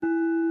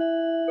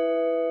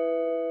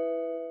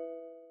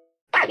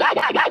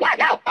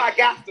I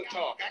got to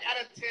talk. I got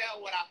to tell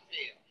what I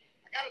feel.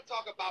 I got to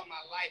talk about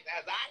my life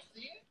as I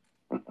see it.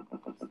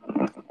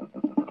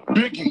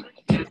 Biggie.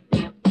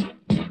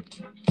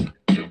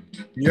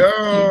 Yo.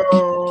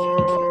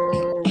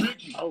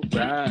 All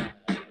right.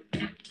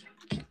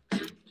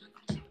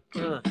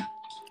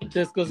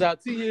 This goes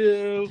out to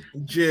you.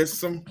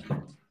 Jason.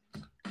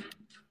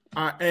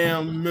 I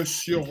am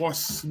Monsieur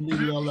Ross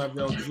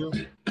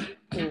Miller-Laverdieu.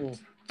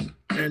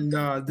 And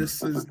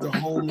this is the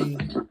homie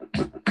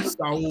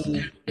Saul,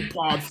 the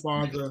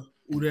Podfather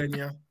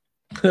Urania.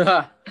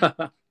 The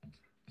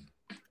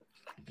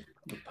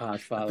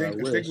Podfather. I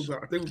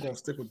think we're gonna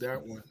stick with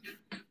that one.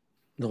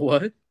 The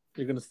what?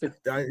 You're gonna stick?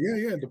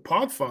 Yeah, the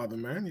Podfather,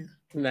 man.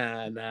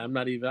 Nah.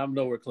 I'm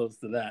nowhere close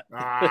to that.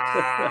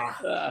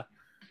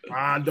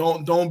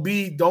 Don't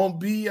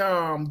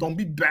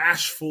be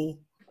bashful.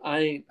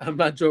 I'm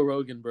not Joe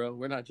Rogan, bro.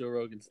 We're not Joe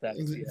Rogan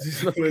status yet.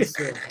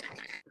 Listen,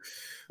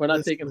 we're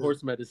not taking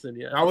horse medicine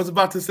yet. I was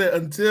about to say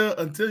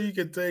until you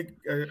can take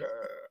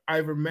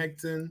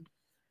ivermectin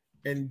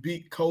and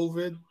beat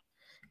COVID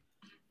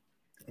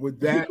with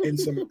that in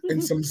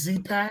some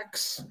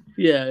Z-Packs.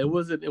 Yeah, it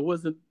wasn't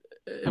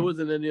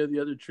any of the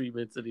other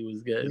treatments that he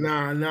was getting.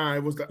 Nah.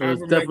 It was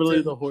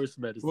definitely the horse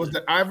medicine. It was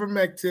the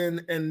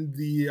ivermectin and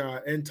the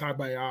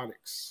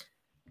antibiotics.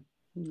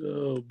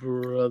 Oh,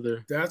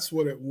 brother. That's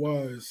what it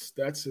was.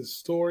 That's his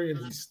story, and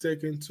he's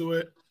sticking to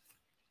it.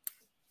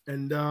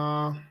 And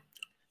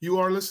you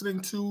are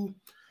listening to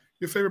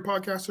your favorite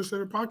podcaster's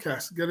favorite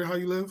podcast. Get it how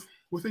you live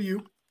with a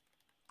U.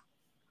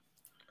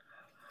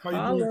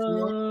 How you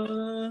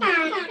doing?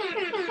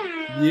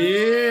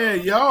 Yeah,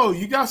 yo,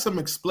 you got some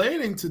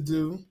explaining to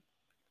do.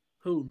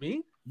 Who,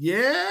 me?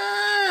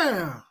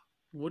 Yeah.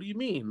 What do you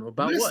mean?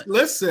 About what?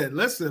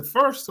 Listen.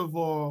 First of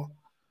all,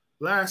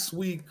 last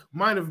week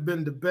might have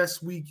been the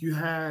best week you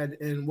had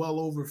in well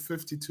over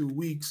 52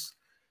 weeks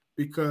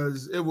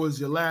because it was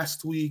your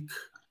last week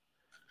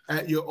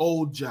at your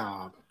old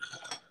job.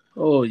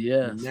 Oh,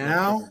 yes.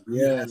 Now,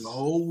 you have a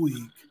whole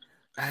week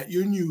at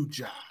your new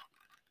job.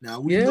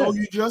 Now, we know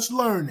you're just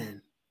learning,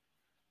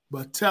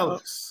 but tell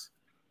us,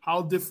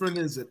 how different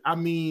is it? I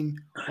mean,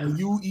 are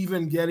you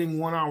even getting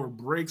 1 hour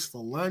breaks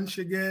for lunch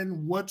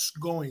again? What's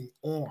going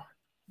on?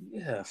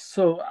 Yeah,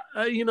 so,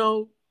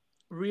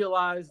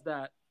 realize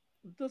that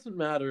it doesn't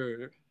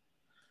matter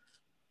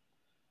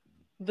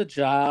the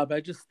job.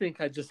 I just think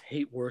I just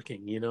hate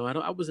working,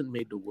 I wasn't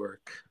made to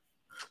work.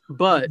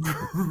 But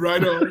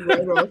right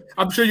on.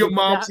 I'm sure your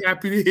mom's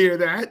happy to hear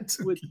that.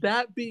 With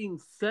that being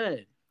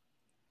said,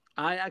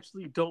 I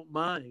actually don't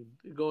mind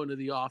going to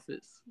the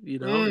office,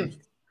 going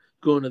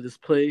to this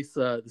place,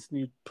 this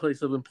new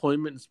place of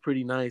employment is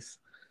pretty nice.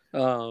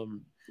 It's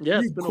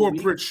been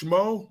corporate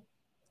schmo.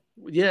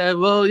 Yeah,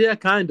 well, yeah,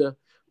 kind of.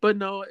 But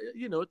no,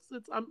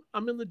 it's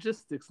I'm in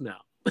logistics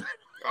now.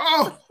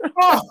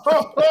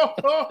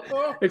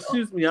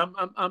 Excuse me, I'm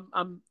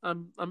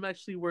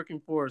actually working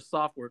for a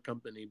software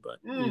company, but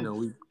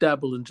we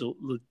dabble in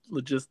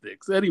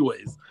logistics.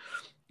 Anyways,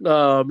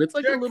 it's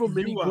like a little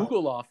mini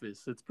Google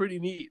office. It's pretty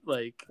neat,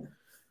 like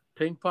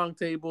ping pong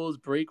tables,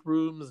 break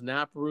rooms,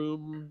 nap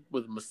room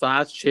with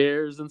massage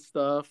chairs and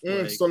stuff.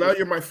 So now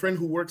you're my friend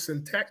who works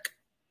in tech.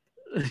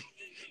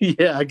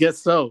 Yeah, I guess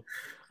so.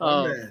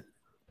 Man.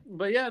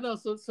 But yeah, no.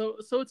 So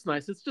it's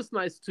nice. It's just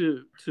nice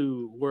to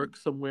work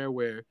somewhere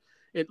where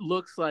it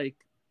looks like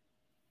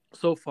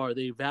so far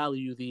they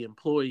value the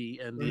employee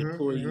and the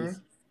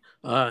employee's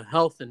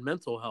health and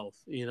mental health.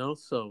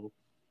 So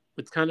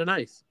it's kind of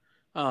nice.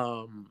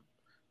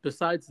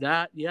 Besides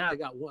that, yeah, I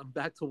got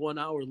back to 1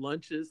 hour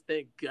lunches.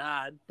 Thank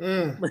God.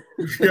 Yeah.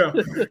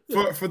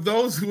 For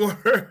those who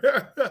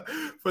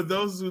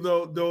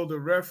don't know the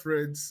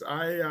reference,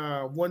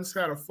 I once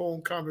had a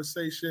phone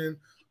conversation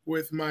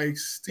with my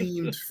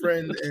esteemed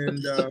friend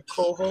and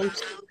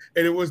co-host,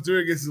 and it was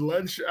during his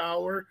lunch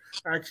hour.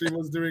 Actually, it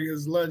was during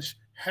his lunch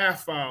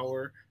half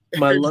hour.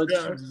 My lunch,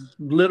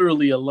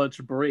 literally a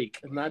lunch break.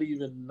 Not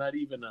even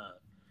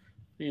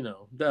it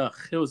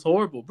was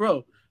horrible,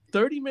 bro.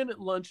 30-minute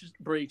lunch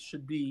breaks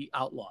should be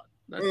outlawed.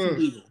 That's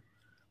illegal.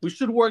 We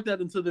should work that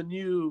into the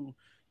new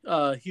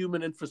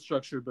human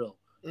infrastructure bill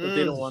that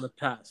they don't want to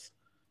pass.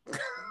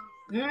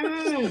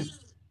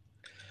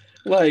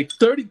 Like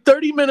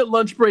 30-minute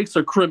lunch breaks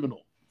are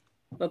criminal.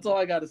 That's all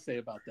I got to say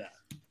about that.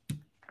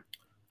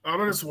 Out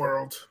of this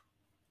world.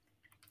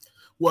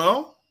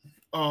 Well,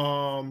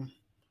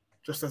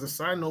 just as a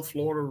side note,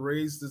 Florida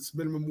raised its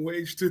minimum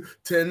wage to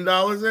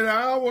 $10 an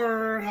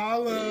hour.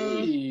 Holla.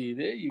 Hey,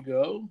 there you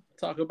go.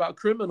 Talk about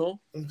criminal.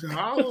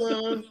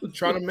 Holla.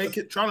 trying to make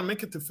it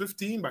to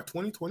 15 by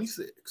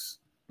 2026.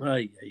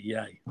 Ay.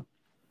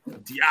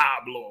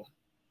 Diablo.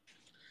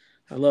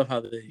 I love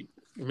how they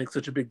make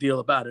such a big deal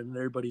about it, and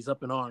everybody's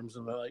up in arms,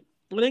 and they're like,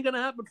 "It ain't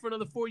gonna happen for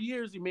another 4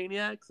 years, you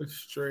maniacs."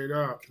 Straight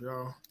up,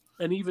 yo.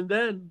 And even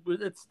then,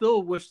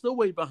 we're still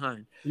way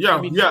behind. Yeah,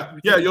 I mean,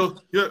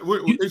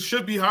 it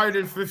should be higher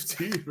than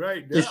 15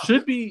 right now. It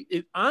should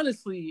be.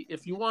 Honestly,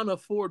 if you want to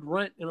afford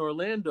rent in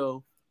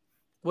Orlando,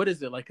 what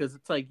is it like? Because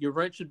it's like your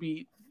rent should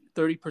be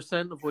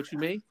 30% of what you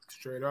make.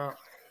 Straight up.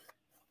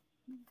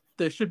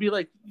 There should be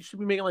like you should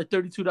be making like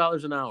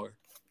 $32 an hour.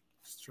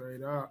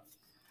 Straight up.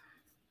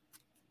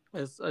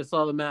 I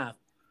saw the math.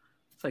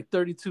 It's like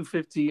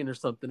 $32.15 or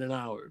something an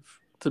hour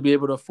to be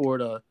able to afford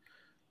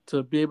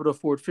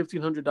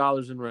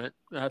 $1,500 in rent.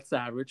 That's the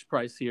average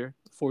price here.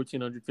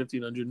 $1,400,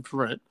 $1,500 for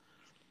rent.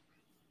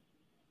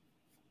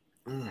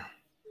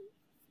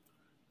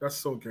 That's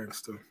so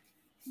gangster.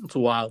 It's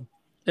wild.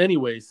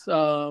 Anyways,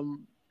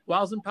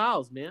 Wows and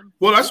Pals, man.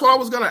 Well, that's what I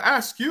was gonna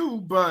ask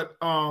you, but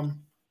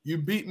you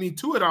beat me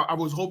to it. I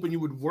was hoping you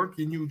would work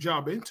your new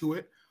job into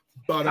it,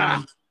 but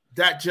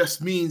that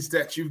just means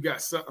that you've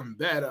got something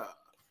better.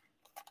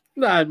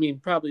 No, I mean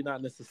probably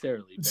not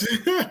necessarily.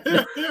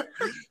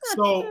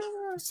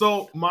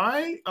 So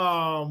my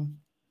Wow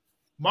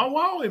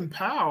and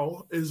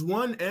Pal is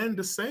one and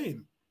the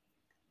same.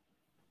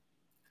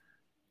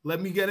 Let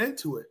me get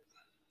into it.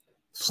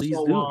 Please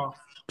do.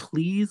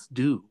 Please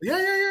do.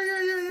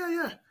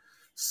 Yeah.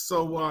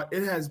 So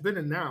it has been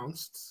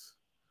announced.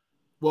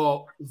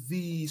 Well,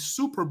 the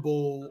Super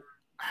Bowl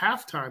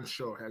halftime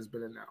show has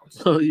been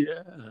announced. Oh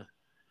yeah.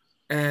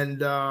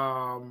 And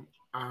I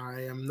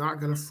am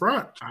not gonna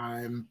front.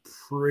 I'm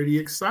pretty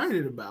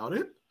excited about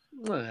it.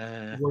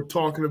 We're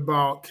talking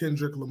about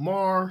Kendrick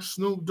Lamar,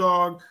 Snoop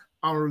Dogg.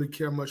 I don't really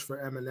care much for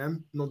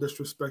Eminem. No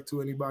disrespect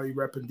to anybody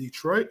repping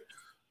Detroit.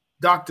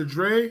 Dr.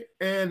 Dre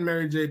and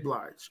Mary J.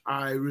 Blige.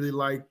 I really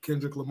like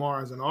Kendrick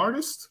Lamar as an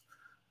artist.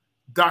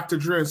 Dr.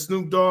 Dre and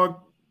Snoop Dogg,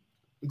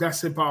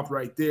 that's hip hop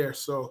right there.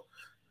 So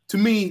to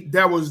me,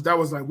 that was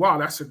like, wow,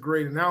 that's a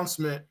great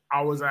announcement.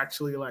 I was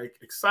actually like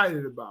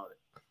excited about it.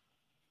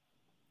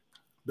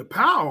 The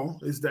Pal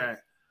is that,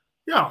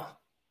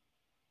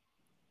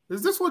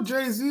 is this what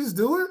Jay-Z is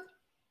doing?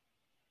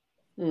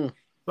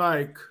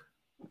 Like,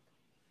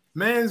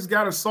 man's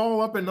got us all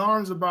up in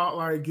arms about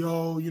like,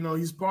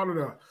 he's part of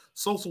the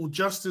social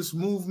justice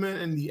movement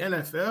in the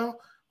NFL.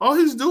 All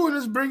he's doing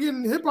is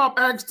bringing hip hop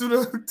acts to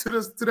the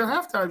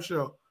halftime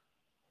show.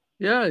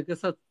 Yeah, I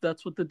guess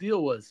that's what the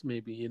deal was.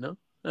 Maybe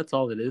that's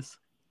all it is.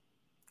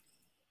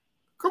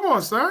 Come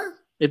on, son.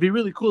 It'd be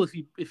really cool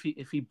if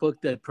he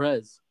booked that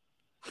Prez.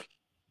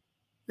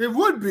 It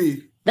would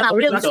be. Not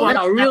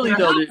really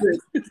though.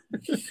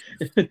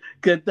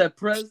 Get that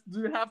Prez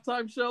do the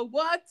halftime show.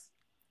 What?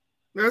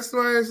 That's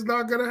why it's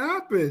not gonna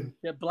happen.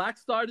 Yeah, Black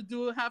Star to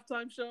do a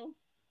halftime show.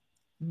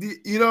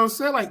 You know what I'm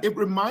saying? Like it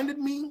reminded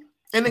me,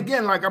 and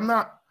again, like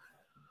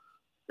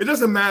it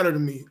doesn't matter to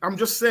me. I'm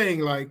just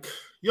saying, like,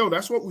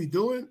 that's what we're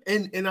doing.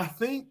 And I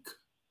think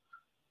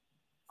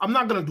I'm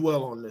not gonna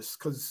dwell on this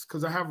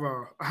because I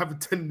have a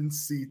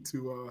tendency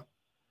to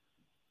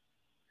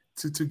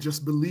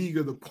just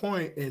beleaguer the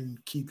point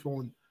and keep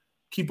on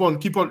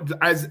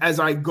as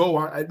I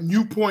go.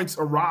 New points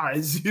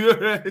arise.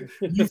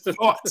 New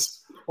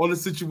thoughts on the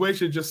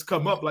situation just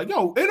come up. Like,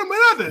 and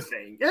another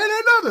thing, and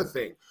another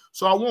thing.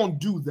 So I won't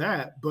do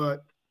that,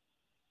 but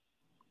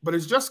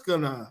it's just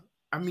gonna.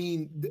 I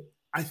mean,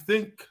 I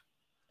think.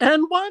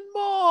 And one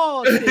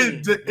more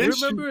thing.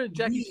 Remember a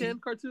Jackie Chan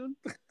cartoon?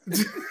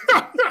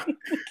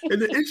 And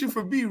the issue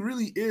for me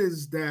really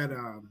is that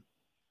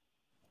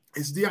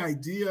it's the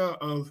idea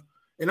of,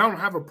 and I don't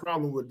have a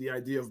problem with the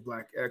idea of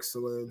Black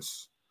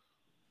excellence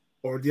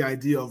or the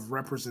idea of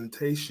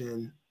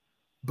representation,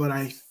 but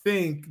I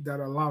think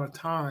that a lot of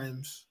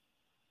times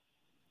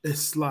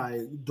it's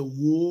like the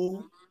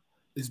wool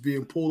is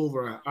being pulled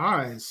over our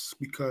eyes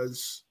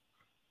because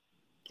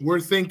we're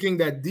thinking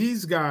that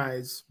these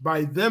guys,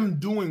 by them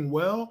doing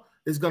well,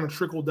 is going to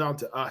trickle down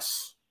to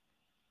us.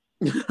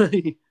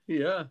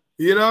 Yeah.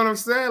 You know what I'm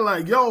saying?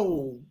 Like,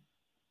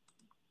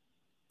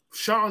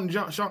 Sean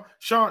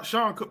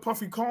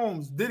Puffy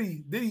Combs,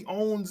 Diddy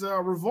owns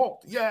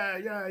Revolt.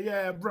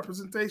 Yeah,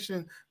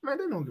 representation. Man,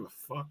 they don't give a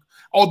fuck.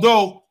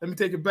 Although, let me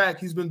take it back.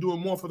 He's been doing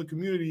more for the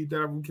community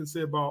that we can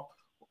say about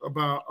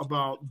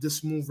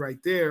this move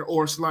right there.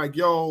 Or it's like,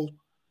 the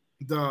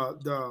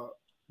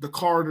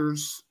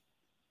Carters,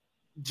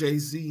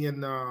 Jay-Z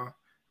and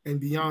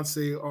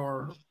Beyonce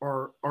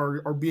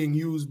are being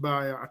used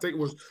by I think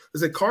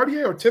is it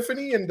Cartier or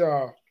Tiffany and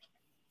a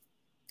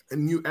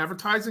new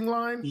advertising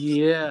line?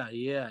 Yeah.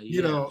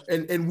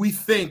 And we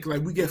think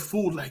like we get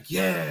fooled like,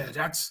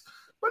 that's,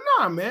 but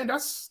nah, man,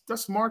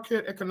 that's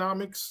market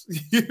economics,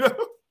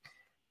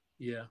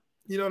 Yeah.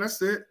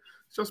 That's it.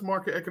 It's just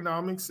market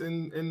economics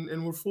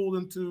and we're fooled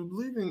into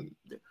believing,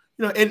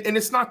 and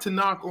it's not to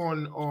knock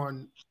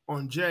on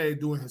Jay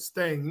doing his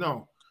thing.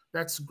 No,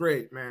 that's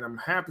great, man. I'm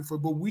happy for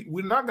it, but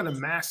we're not gonna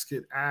mask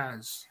it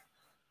as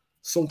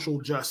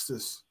social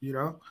justice,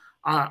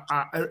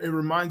 It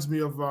reminds me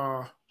of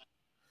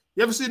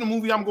you ever seen the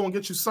movie I'm Gonna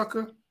Get You,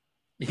 Sucker?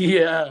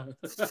 Yeah.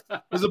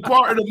 There's a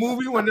part of the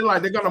movie when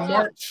they're gonna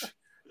march.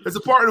 There's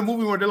a part of the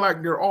movie where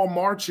they're all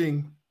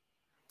marching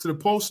to the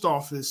post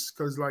office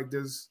because like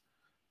there's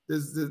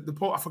the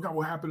I forgot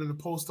what happened in the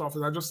post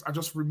office. I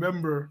just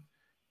remember,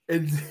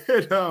 and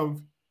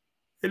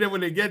then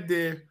when they get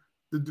there,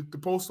 the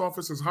post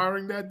office is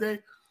hiring that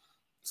day,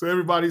 so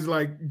everybody's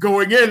like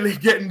going in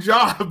and getting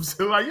jobs.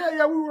 They're like,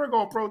 yeah, we were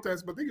going to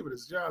protest, but think of it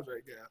as jobs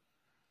right now.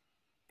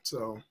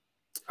 So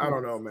I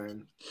don't know,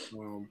 man.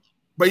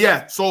 But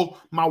yeah, so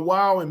my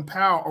wow and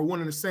pow are one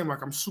and the same.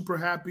 Like I'm super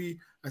happy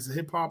as a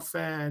hip hop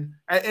fan,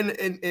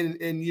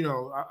 and you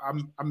know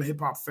I'm a hip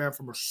hop fan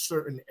from a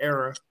certain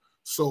era.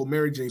 So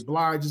Mary J.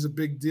 Blige is a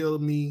big deal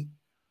to me.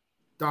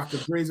 Dr.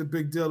 Dre's a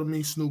big deal to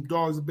me. Snoop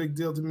Dogg's a big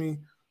deal to me.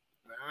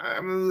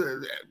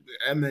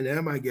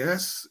 Eminem, I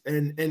guess,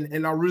 and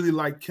I really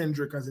like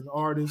Kendrick as an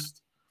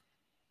artist.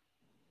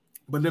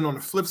 But then on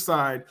the flip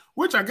side,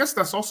 which I guess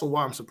that's also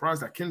why I'm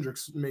surprised that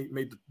Kendrick's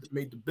made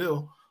the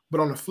bill.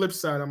 But on the flip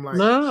side, I'm like,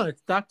 no,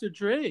 it's Dr.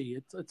 Dre.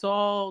 It's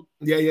all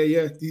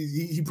yeah.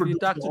 He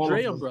produced Dr. for all Dre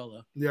of them.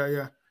 umbrella.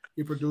 Yeah.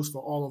 He produced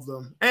for all of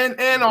them,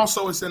 and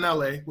also it's in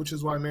LA, which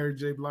is why Mary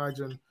J. Blige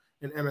and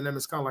Eminem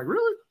is kind of like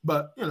really,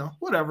 but you know,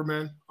 whatever,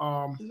 man.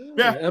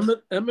 Yeah.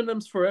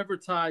 Eminem's forever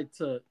tied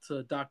to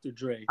Dr.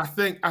 Dre. I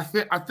think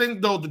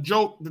though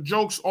the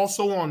joke's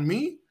also on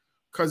me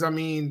because I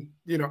mean,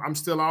 you know, I'm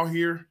still out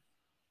here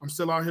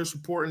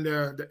supporting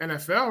the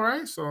NFL,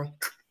 right? So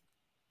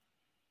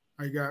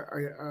I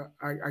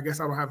guess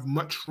I don't have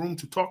much room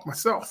to talk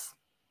myself.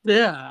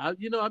 Yeah,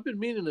 I've been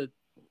meaning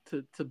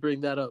to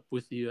bring that up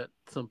with you at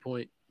some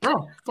point.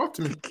 Oh, talk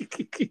to me.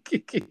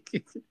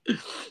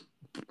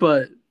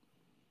 but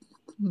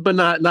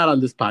not on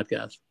this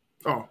podcast.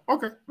 Oh,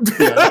 okay.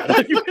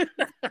 Yeah.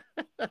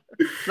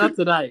 Not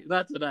tonight.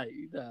 No,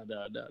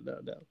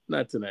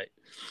 not tonight.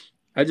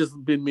 I just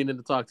been meaning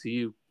to talk to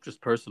you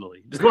just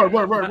personally. Word.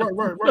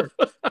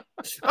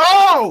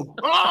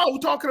 Oh,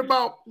 talking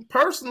about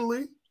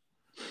personally.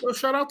 Well,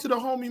 shout out to the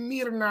homie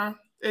Mirna,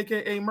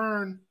 aka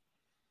Mern.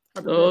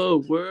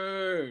 Oh,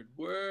 word.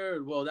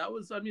 Well, that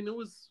was, it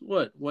was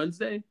what,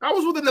 Wednesday? I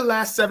was within the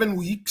last 7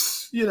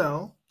 weeks, you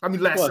know.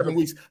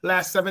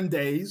 Last 7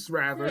 days,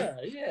 rather.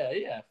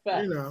 Yeah.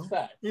 Fact.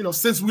 You know,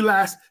 since we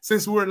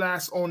were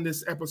last on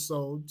this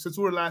episode, since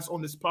we were last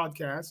on this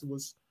podcast, it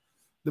was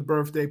the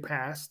birthday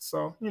passed.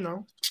 So, you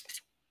know.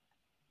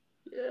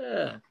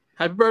 Yeah.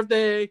 Happy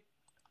birthday.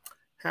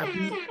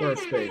 Happy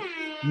birthday,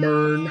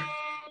 Mern.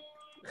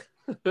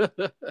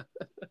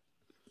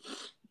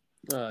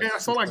 Yeah,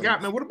 that's all I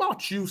got, man. What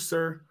about you,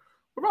 sir?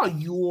 What about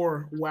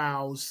your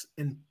wows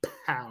and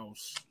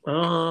pows?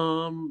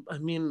 I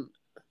mean,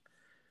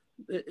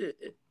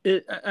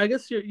 I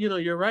guess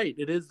you're right.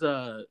 It is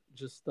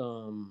just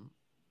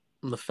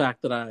the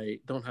fact that I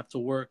don't have to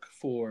work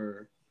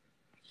for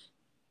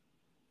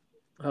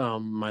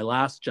my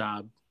last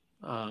job,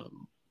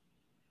 and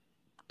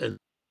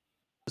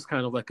it's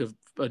kind of like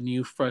a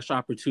new, fresh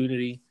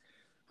opportunity.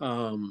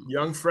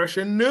 Young, fresh,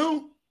 and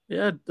new.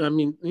 Yeah, I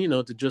mean,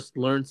 to just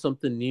learn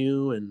something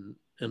new and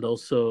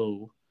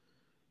also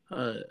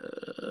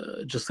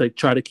just like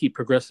try to keep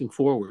progressing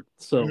forward.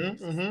 So,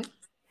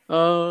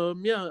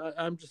 yeah,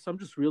 I'm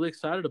just really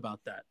excited about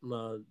that.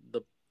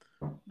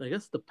 I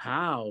guess the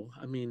POW.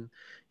 I mean,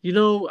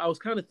 I was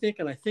kind of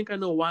thinking. I think I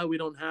know why we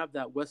don't have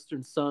that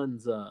Western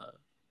Suns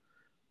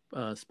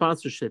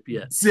sponsorship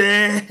yet.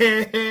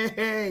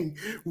 Dang!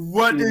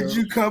 What did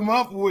you come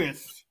up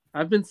with?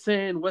 I've been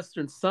saying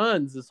Western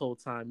Suns this whole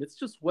time. It's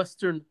just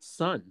Western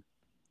Sun.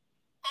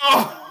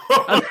 Oh.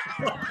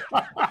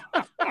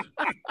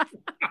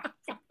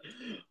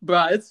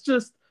 Bruh, it's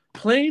just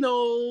plain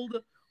old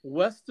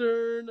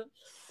Western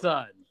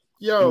Sun.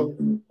 Yo,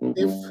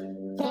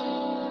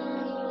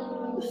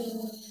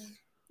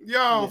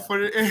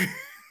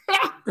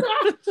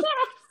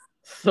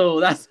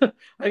 So I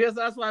guess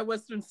that's why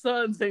Western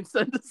Suns ain't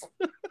sent us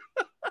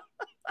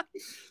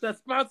that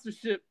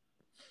sponsorship.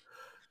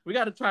 We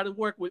got to try to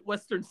work with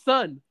Western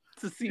Sun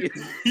to see it.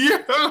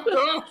 Yeah.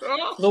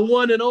 The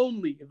one and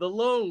only, the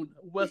lone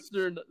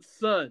Western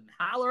Sun.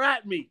 Holler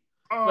at me,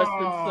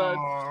 Western Sun.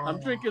 I'm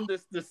drinking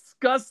this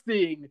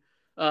disgusting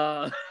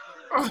Moscow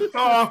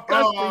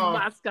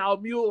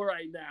Mule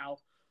right now.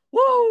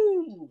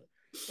 Woo!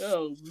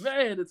 Oh,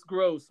 man, it's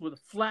gross with a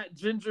flat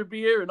ginger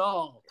beer and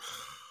all.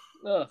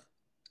 Ugh.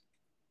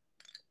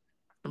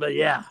 But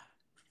yeah.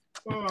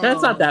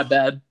 That's not that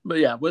bad, but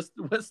yeah,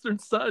 Western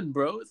Sun,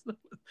 bro.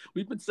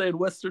 We've been saying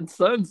Western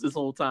Suns this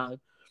whole time.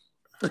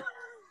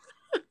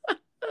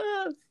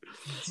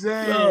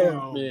 Damn,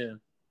 oh, man.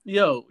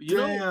 Yo,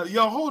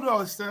 hold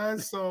on, Stan.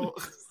 So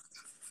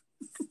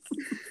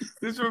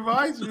this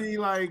reminds me,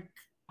 like,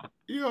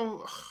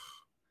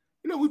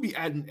 we be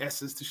adding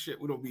S's to shit.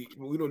 We don't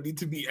need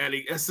to be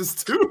adding S's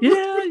to. Yeah,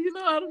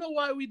 I don't know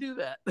why we do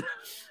that.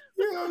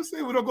 You know what I'm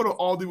saying? We don't go to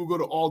Aldi, we go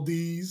to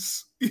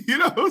Aldi's. You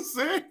know what I'm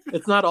saying?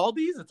 It's not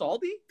Aldi's, it's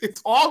Aldi?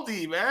 It's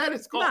Aldi, man.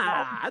 It's called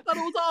Aldi. I thought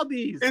it was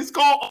Aldi's. It's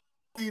called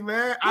Aldi,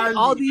 man.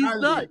 Aldi's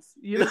nuts.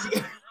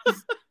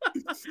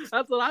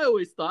 That's what I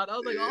always thought. I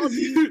was like,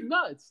 Aldi's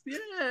nuts.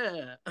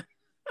 Yeah.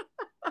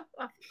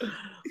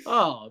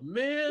 Oh,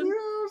 man. You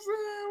know what I'm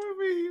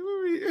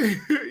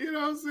saying? You know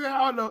what I'm saying?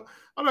 I don't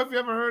know if you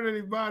ever heard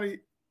anybody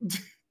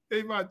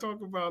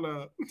talk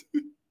about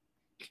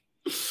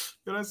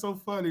that's so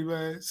funny,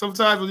 man.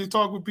 Sometimes when you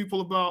talk with people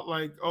about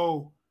like,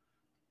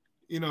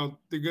 they're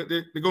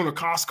going to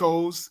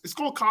Costco's. It's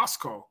called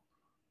Costco.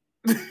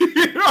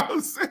 You know what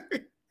I'm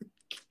saying?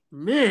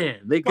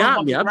 Man, they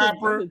got me. Talk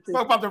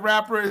about the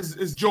rapper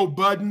is Joe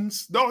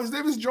Buttons. No, his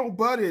name is Joe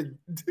Budden.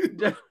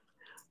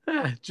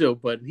 Joe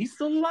Budden. He's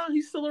still alive.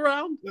 He's still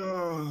around.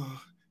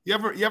 You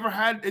ever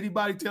had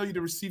anybody tell you to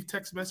receive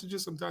text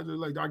messages? Sometimes they're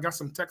like, I got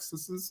some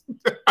texts.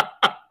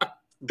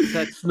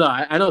 Text. No,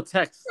 I know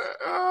text.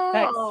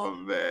 Oh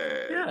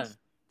man. Yeah.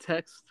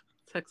 Text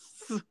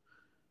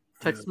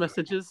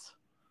messages.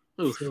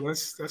 Oof. So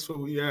that's what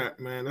we at,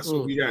 man. That's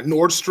what we at.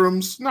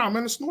 Nordstrom's. No,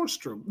 man, it's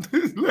Nordstrom.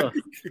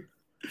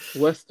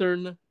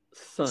 Western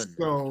Sun.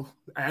 So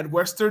add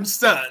Western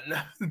Sun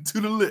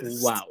to the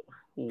list. Wow.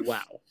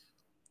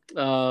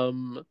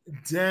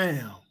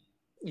 Damn.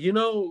 You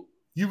know,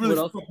 you really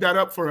fucked that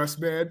up for us,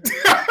 man.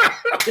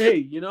 Hey,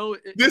 you know,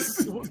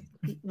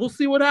 we'll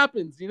see what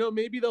happens. You know,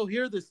 maybe they'll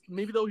hear this.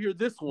 Maybe they'll hear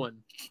this one.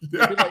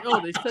 They'll be like,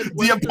 oh, they said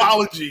the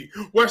apology,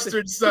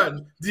 Western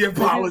Sun. The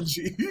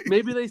apology.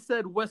 Maybe they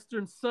said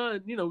Western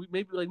Sun. You know,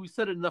 maybe like we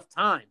said it enough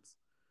times.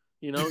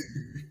 You know,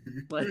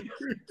 like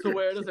to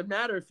where it doesn't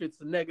matter if it's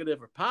a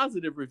negative or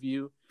positive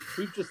review.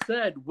 We've just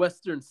said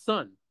Western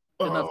Sun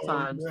enough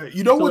times. Man.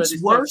 You know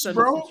what's worse,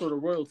 bro? Some sort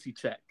of royalty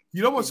check.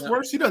 You know what's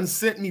worse? He done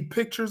sent me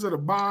pictures of the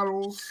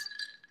bottles.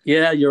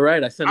 Yeah, you're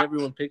right. I sent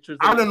everyone pictures.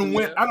 I don't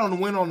went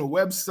on the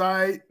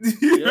website.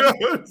 Yeah.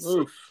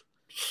 Oof.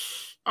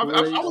 I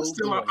was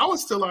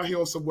still out here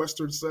on some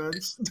Western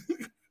Suns.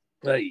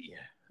 Hey,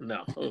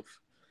 no. Oof.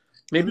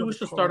 Maybe we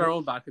should start our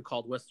own vodka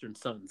called Western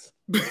Suns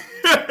with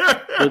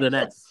an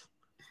S.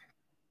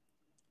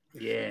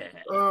 Yeah.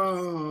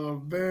 Oh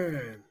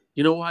man.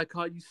 You know why I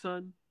call you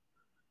son?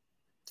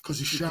 Because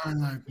you shine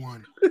like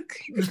one.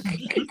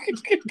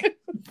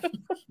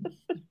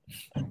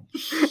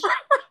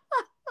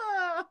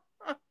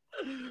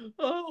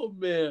 Oh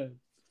man.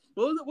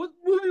 What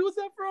movie was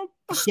that from?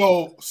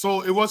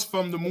 So it was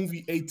from the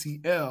movie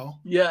ATL.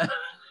 Yeah.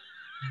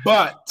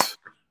 But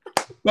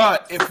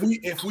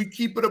if we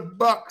keep it a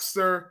buck,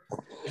 sir,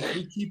 if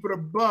we keep it a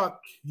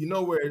buck, you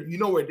know where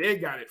they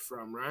got it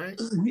from,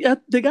 right? Yeah,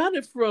 they got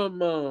it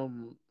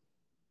from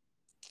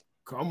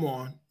Come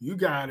on, you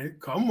got it.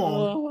 Come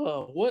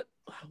on.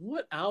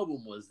 What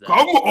album was that?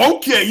 Come on.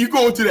 Okay, you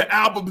going to the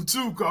album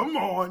too. Come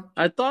on.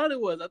 I thought it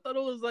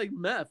was like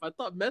Meth. I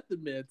thought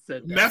Method Man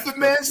said that. Method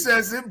Man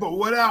says it, but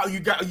what else?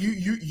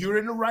 You're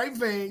in the right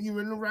vein.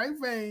 You're in the right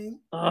vein.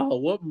 Oh,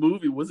 what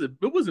movie was it?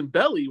 It wasn't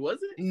Belly, was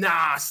it?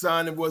 Nah,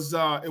 son. It was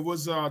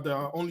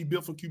the Only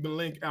Built for Cuban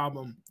Link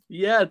album.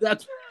 Yeah,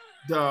 that's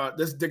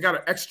they got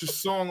an extra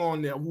song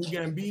on there. Wu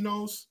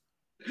Gambinos.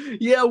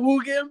 Yeah,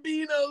 Wu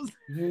Gambinos.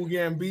 Wu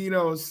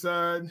Gambinos,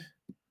 son.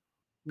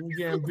 Wu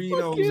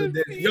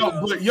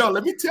Gambinos. Yo,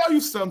 let me tell you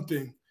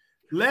something.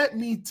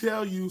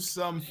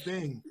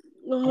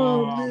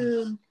 Oh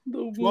man,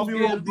 the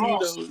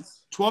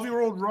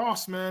 12-year-old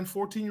Ross, man,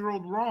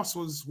 14-year-old Ross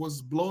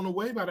was blown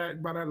away by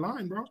that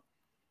line, bro.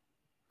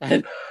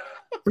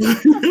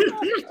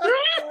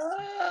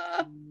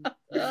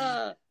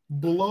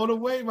 Blown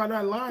away by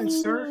that line,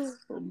 sir.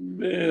 Oh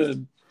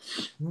man.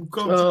 Who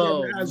comes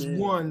together as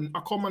one?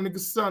 I call my nigga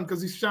son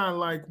because he shine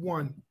like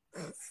one.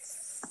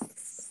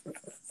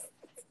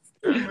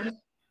 You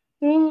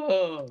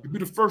be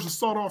the first to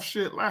start off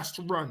shit, last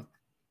to run.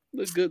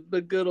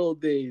 The good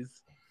old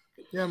days.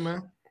 Yeah,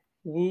 man.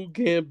 Wu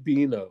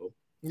Gambino.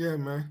 Yeah,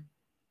 man.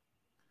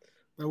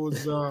 That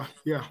was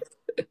yeah.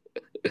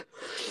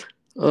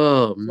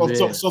 Oh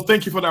man. So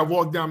thank you for that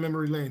walk down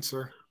memory lane,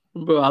 sir.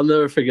 Bro, I'll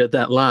never forget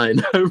that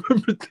line. I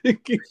remember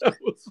thinking that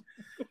was.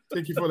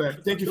 Thank you for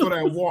that. Thank you for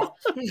that walk.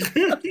 I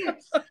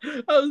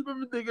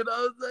remember thinking, I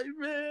was like,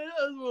 man,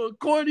 that's one of the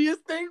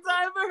corniest things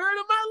I ever heard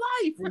in my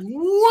life.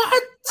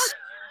 What?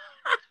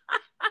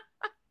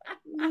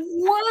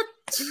 What?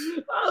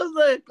 I was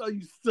like, oh,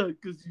 you suck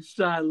because you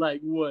shine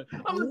like what?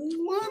 I'm like,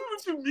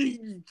 what you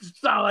mean you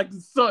shine like the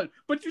sun?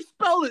 But you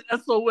spell it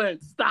S-O-N.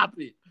 Stop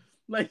it.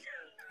 Like,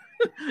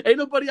 ain't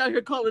nobody out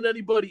here calling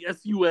anybody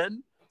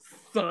S-U-N.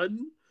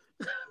 Son.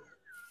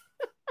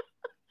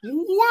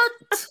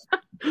 What?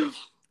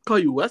 Call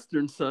you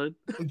Western Son.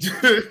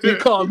 You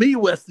call me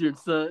Western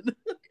Son.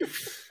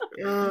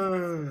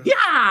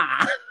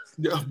 Yeah.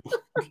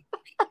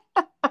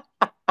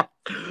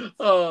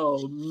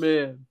 Oh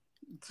man,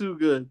 too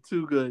good.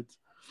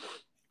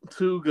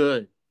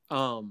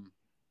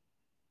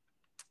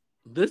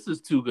 This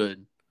is too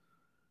good,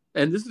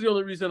 and this is the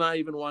only reason I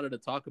even wanted to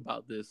talk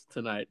about this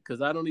tonight,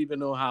 because I don't even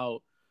know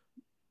how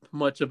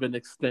much of an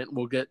extent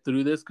we'll get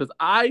through this, because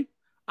I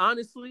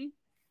honestly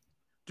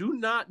do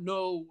not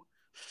know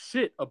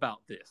shit about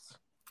this.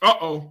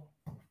 I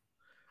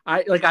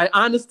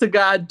honest to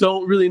God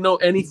don't really know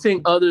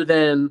anything other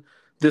than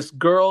this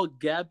girl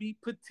Gabby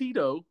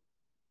Petito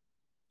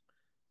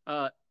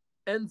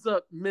ends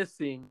up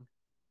missing,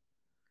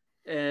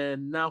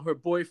 and now her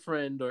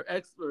boyfriend or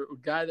ex or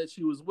guy that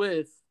she was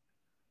with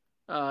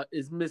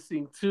is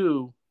missing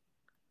too.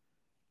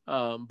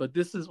 But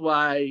this is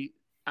why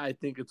I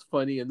think it's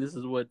funny, and this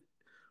is what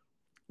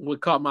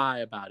caught my eye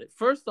about it.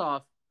 First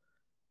off,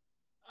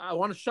 I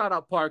want to shout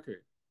out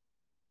Parker.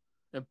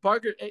 And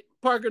Parker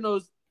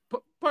knows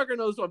what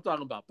I'm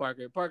talking about.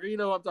 Parker, you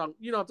know I'm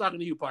talking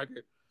to you,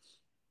 Parker.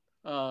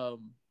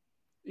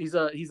 He's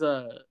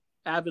a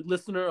avid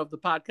listener of the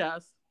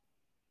podcast.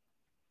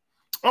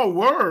 Oh,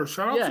 word!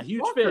 Shout out to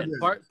huge Parker,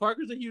 fan.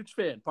 Parker's a huge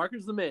fan.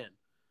 Parker's the man.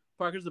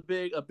 Parker's a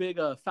big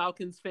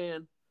Falcons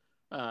fan.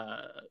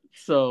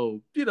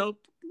 So he's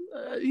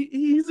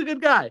a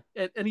good guy,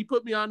 and he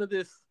put me onto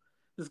this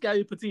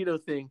Gabby Petito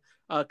thing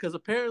because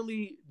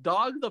apparently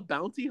Dog the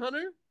Bounty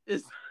Hunter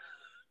is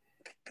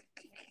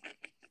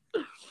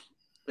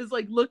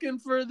like looking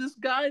for this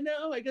guy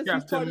now. I guess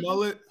Captain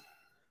Mullet,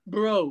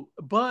 bro.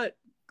 But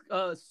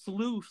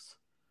sleuths,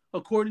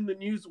 according to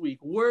Newsweek,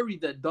 worry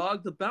that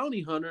Dog the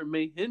Bounty Hunter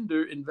may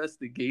hinder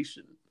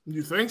investigation.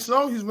 You think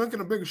so? He's making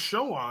a big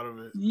show out of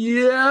it.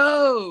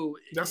 Yo,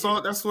 that's all.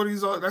 That's what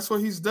he's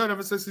done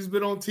ever since he's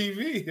been on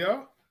TV.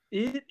 Yeah,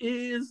 it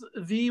is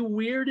the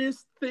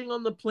weirdest thing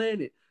on the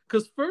planet.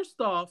 Because first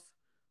off,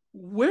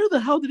 where the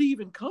hell did he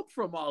even come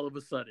from all of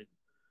a sudden?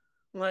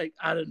 Like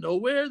out of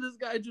nowhere, this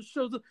guy just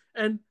shows up.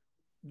 And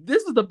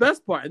this is the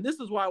best part, and this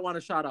is why I want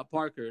to shout out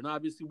Parker. And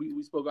obviously,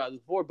 we spoke about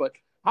this before. But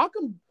how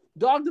come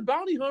Dog the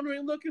Bounty Hunter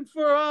ain't looking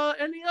for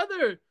any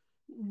other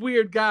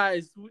weird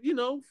guys,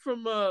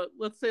 from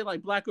let's say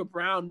like black or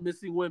brown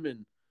missing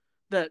women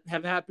that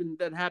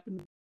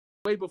happened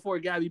way before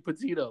Gabby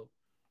Petito?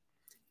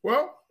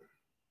 Well,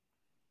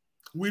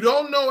 we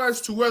don't know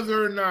as to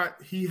whether or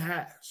not he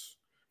has.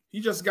 He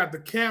just got the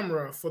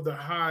camera for the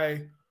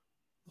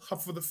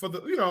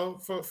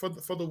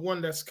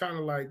one that's kind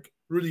of like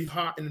really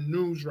hot in the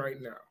news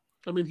right now.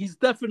 I mean, he's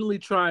definitely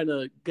trying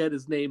to get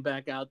his name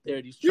back out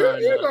there. He's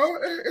trying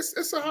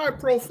it's a high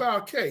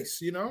profile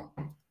case,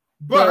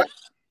 But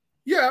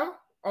yeah,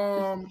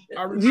 I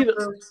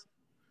remember.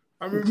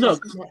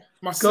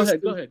 My sister.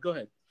 Go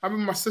ahead. I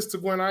remember my sister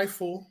Gwen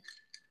Eiffel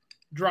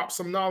dropped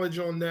some knowledge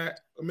on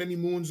that many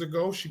moons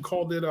ago. She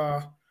called it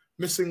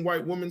missing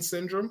white woman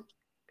syndrome.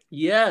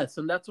 Yes,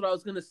 and that's what I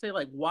was gonna say.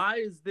 Like, why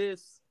is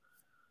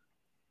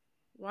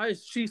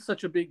she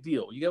such a big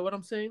deal? You get what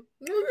I'm saying?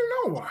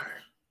 You know why?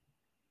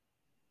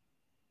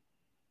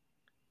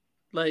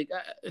 Like,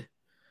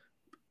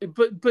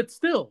 but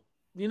still,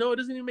 it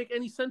doesn't even make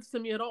any sense to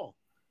me at all.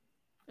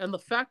 And the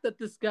fact that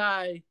this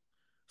guy,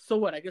 so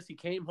what? I guess he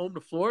came home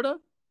to Florida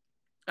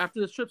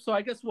after this trip. So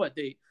I guess what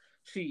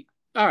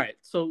all right.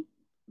 So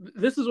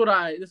this is what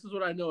I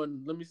know,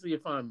 and let me see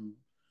if I'm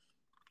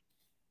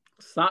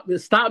stop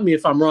me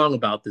if I'm wrong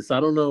about this.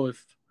 I don't know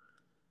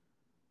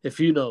if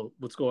you know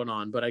what's going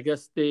on, but I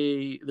guess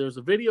there's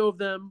a video of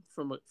them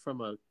from a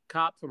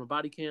cop from a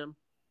body cam.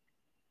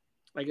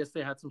 I guess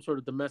they had some sort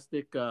of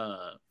domestic,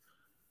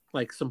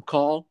 like some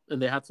call,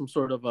 and they had some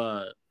sort of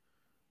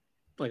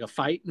like a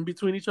fight in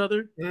between each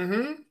other.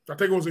 Mm-hmm. I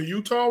think it was in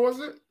Utah, was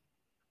it?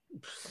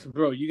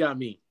 Bro, you got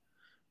me.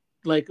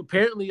 Like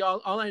apparently,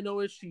 all I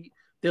know is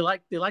they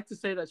like to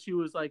say that she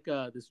was like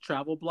this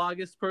travel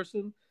bloggist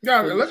person.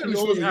 Yeah, allegedly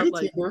she was a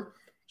YouTuber.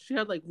 She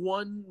had like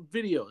one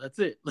video. That's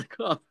it. Like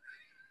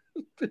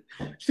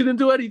she didn't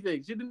do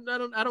anything. She didn't. I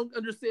don't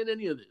understand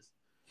any of this.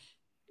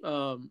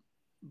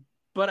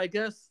 But I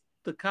guess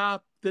the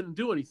cop didn't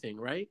do anything,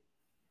 right?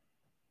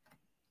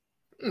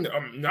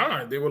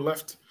 Nah, they were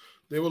left.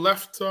 They were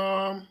left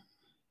alone.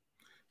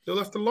 They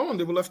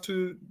were left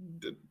to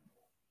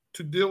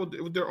deal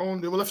with their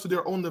own. They were left to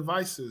their own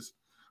devices.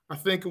 I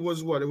think it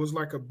was what? It was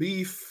like a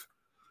beef.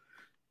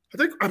 I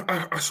think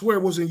I swear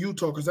it was in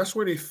Utah because that's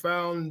where they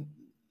found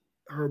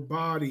her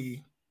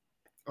body.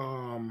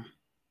 God,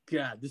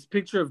 this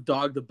picture of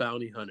Dog the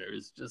Bounty Hunter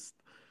is just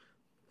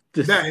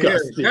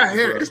disgusting. That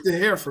hair, it's the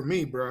hair for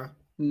me, bro.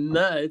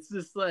 Nah, it's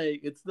just like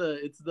it's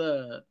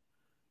the.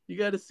 You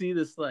got to see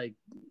this, like,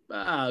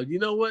 wow. You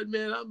know what,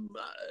 man?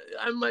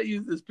 I might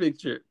use this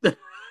picture.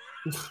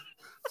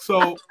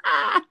 So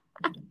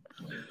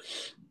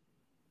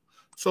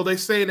they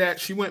say that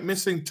she went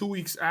missing 2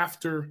 weeks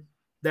after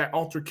that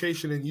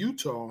altercation in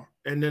Utah,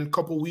 and then a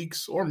couple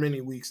weeks or many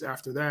weeks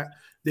after that,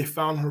 they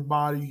found her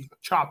body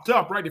chopped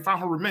up. Right? They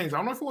found her remains. I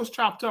don't know if it was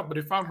chopped up, but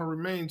they found her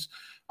remains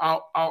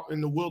out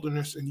in the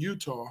wilderness in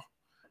Utah,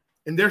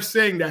 and they're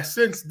saying that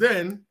since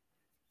then,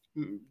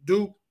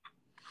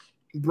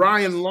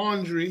 Brian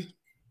Laundrie,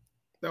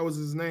 that was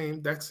his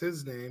name. That's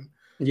his name.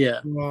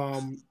 Yeah.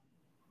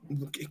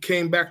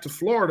 Came back to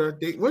Florida.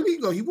 Where did he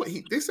go?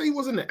 They say he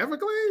was in the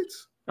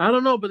Everglades. I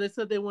don't know, but they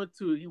said he went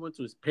to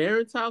his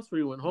parents' house where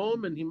he went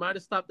home, and he might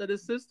have stopped at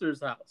his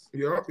sister's house.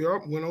 Yup.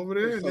 Went over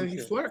there, and then he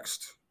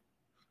flexed.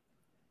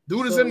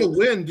 Dude is in the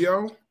wind,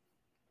 yo.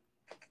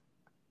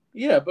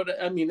 Yeah,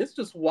 but I mean, it's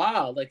just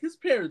wild. Like his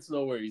parents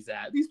know where he's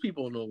at. These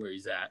people know where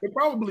he's at. They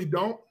probably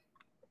don't.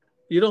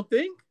 You don't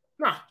think?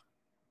 Nah.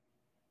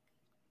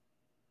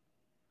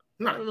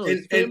 No,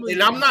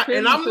 and I'm not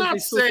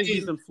saying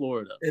he's in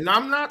Florida. And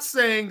I'm not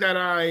saying that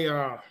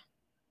I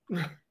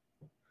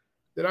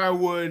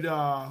would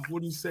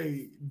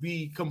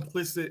be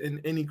complicit in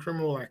any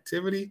criminal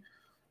activity,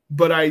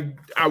 but I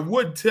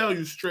would tell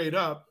you straight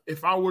up,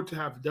 if I were to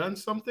have done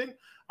something,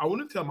 I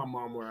wouldn't tell my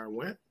mom where I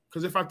went,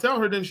 because if I tell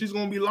her, then she's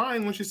gonna be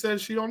lying when she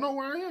says she don't know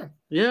where I am.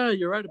 Yeah,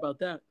 you're right about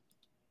that.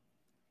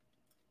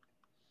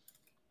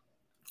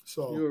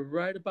 So you're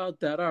right about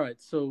that. All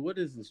right. So what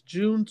is this?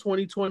 June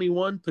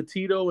 2021,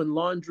 Petito and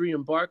Laundrie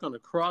embark on a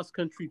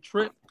cross-country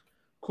trip,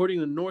 according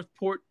to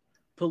Northport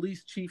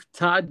Police Chief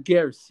Todd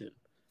Garrison,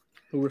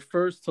 who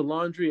refers to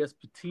Laundrie as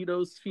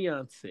Petito's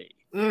fiance.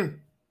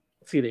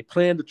 See, they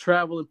plan to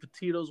travel in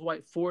Petito's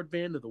white Ford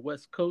van to the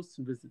West Coast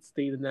and visit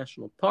state and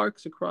national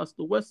parks across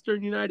the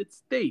western United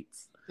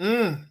States.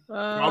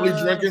 Probably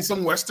drinking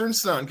some Western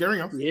Sun.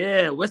 Carry on.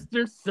 Yeah,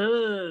 Western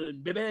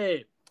Sun,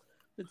 baby.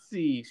 Let's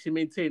see. She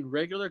maintained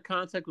regular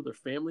contact with her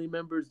family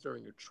members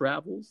during her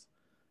travels.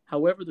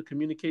 However, the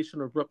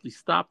communication abruptly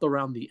stopped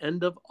around the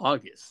end of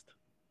August.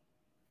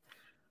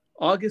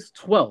 August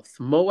 12th,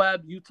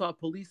 Moab, Utah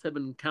police have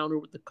an encounter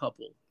with the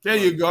couple. There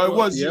you go. It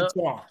was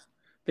Utah.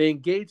 They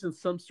engaged in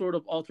some sort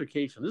of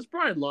altercation. This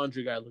Brian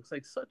Laundrie guy looks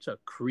like such a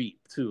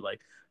creep too.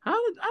 Like, I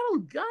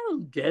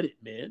don't get it,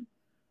 man.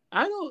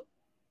 I don't.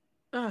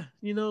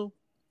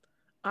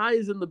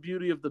 Eyes in the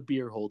beauty of the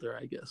beer holder,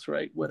 I guess.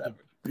 Right? Whatever.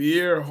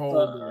 Beer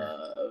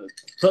holder.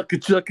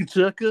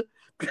 Chugga.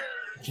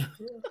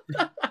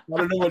 I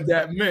don't know what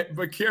that meant,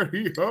 but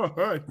carry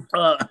on.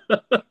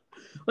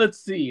 Let's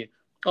see.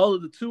 All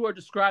of the two are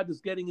described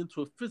as getting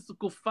into a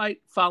physical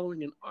fight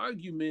following an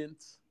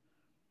argument.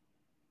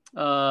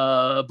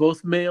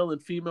 Both male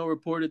and female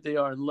reported they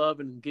are in love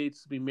and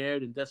engaged to be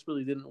married and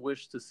desperately didn't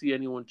wish to see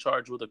anyone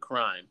charged with a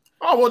crime.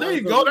 Oh, well, there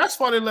you go. That's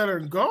why they let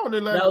her go.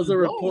 That was a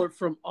report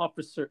from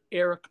Officer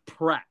Eric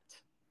Pratt.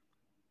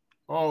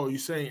 Oh, you're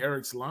saying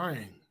Eric's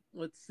lying.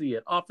 Let's see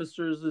it.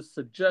 Officers'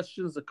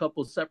 suggestions, the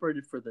couple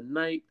separated for the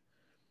night.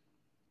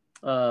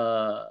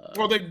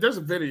 Well, there's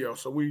a video,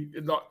 so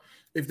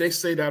if they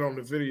say that on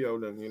the video,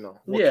 then,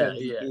 Yeah.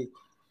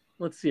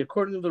 Let's see.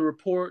 According to the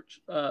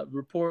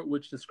report,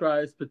 which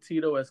describes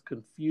Petito as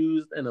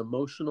confused and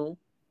emotional.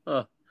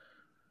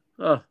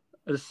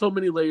 There's so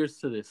many layers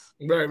to this.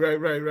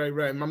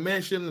 Right. My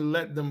man shouldn't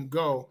let them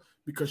go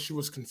because she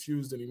was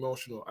confused and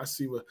emotional. I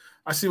see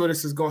where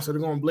this is going. So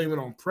they're going to blame it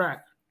on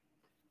Pratt.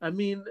 I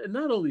mean,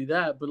 not only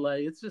that, but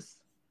like it's just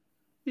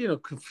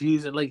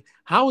confusing. Like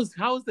how is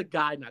the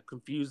guy not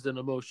confused and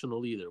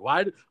emotional either?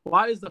 Why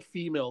is the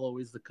female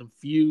always the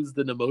confused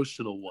and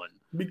emotional one?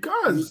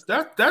 Because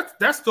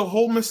that's the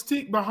whole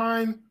mystique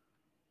behind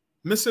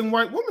missing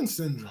white woman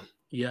syndrome.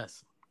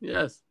 Yes.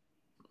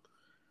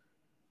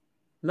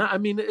 I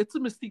mean, it's a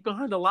mystique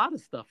behind a lot of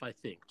stuff, I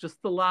think. Just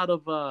a lot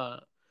of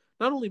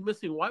not only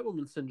missing white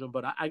woman syndrome,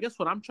 but I guess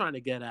what I'm trying to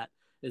get at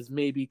is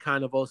maybe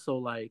kind of also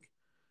like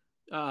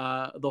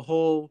the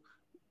whole,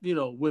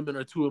 women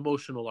are too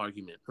emotional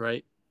argument,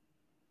 right?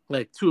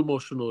 Like too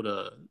emotional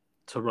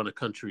to run a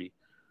country,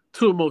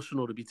 too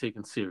emotional to be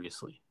taken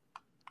seriously.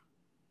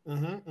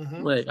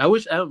 Like I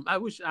wish Em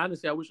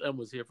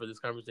was here for this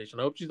conversation.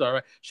 I hope she's all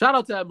right. Shout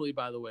out to Emily,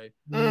 by the way.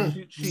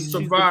 She's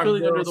been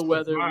feeling under the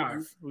weather.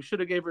 We should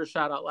have gave her a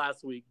shout out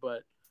last week,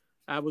 but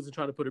I wasn't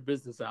trying to put her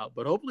business out.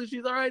 But hopefully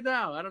she's all right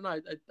now. I don't know.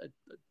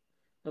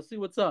 I'll see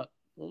what's up.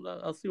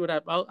 I'll see what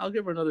happens. I'll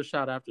give her another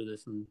shout after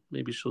this, and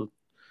maybe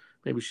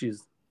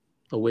she's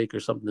awake or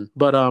something.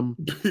 But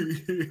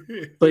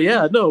but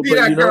yeah, no. Leave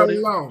that girl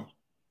alone.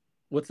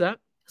 What's that?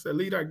 I said,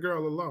 leave that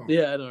girl alone.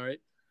 Yeah, I know, right?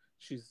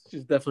 She's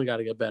definitely got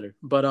to get better.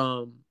 But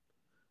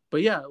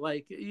yeah,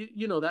 like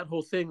that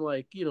whole thing,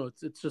 like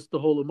it's just the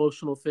whole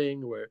emotional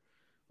thing where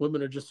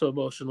women are just so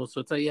emotional.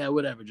 So it's like, yeah,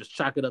 whatever, just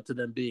chalk it up to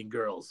them being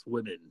girls,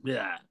 women.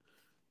 Yeah,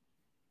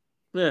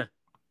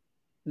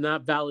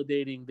 not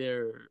validating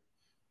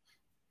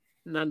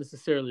not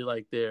necessarily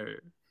like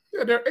their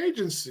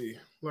agency.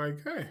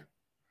 Like, hey,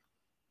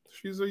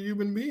 she's a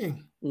human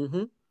being.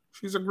 Mm-hmm.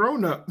 She's a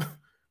grown up.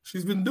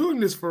 She's been doing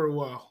this for a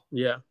while.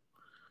 Yeah.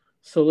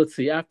 So let's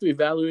see. After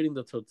evaluating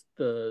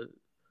the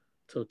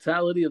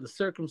totality of the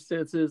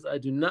circumstances, I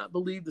do not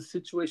believe the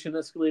situation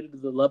escalated to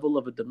the level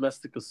of a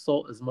domestic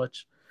assault as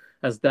much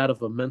as that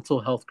of a mental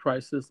health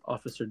crisis.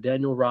 Officer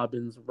Daniel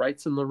Robbins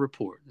writes in the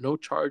report, no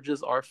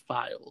charges are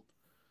filed.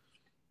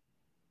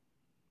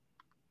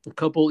 The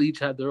couple each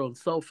had their own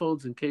cell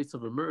phones in case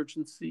of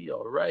emergency.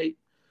 All right.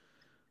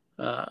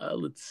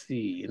 Let's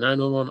see.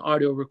 911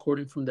 audio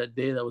recording from that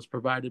day that was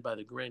provided by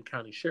the Grand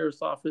County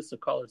Sheriff's Office. A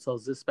caller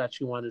tells dispatch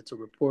he wanted to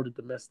report a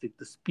domestic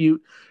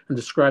dispute and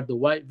described the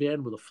white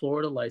van with a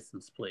Florida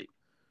license plate.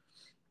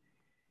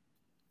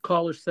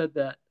 Caller said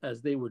that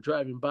as they were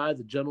driving by,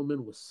 the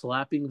gentleman was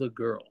slapping the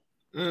girl.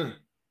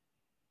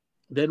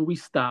 Then we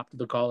stopped,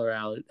 the caller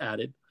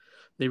added.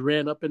 They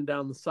ran up and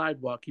down the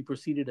sidewalk. He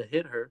proceeded to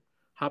hit her,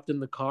 hopped in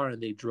the car,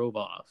 and they drove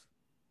off.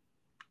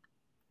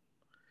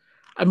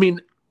 I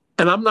mean,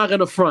 and I'm not going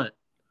to front.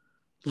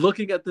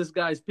 Looking at this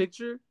guy's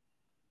picture,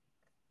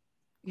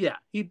 yeah,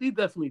 he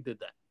definitely did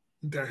that.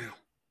 Damn.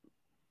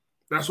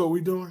 That's what we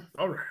doing?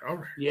 All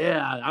right.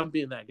 Yeah, I'm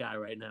being that guy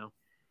right now.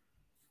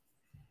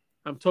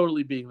 I'm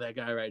totally being that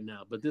guy right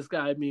now. But this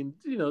guy, I mean,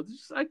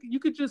 just like you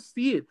could just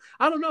see it.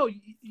 I don't know.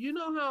 You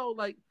know how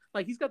like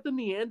he's got the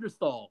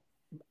Neanderthal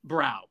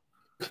brow.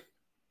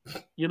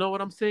 You know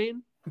what I'm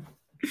saying?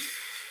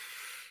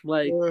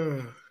 Like,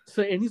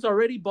 so, and he's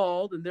already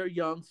bald and they're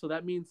young. So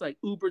that means like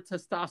uber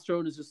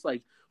testosterone is just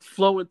like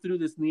flowing through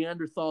this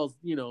Neanderthal's,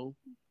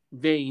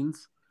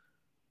 veins.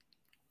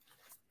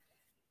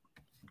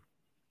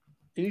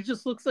 And he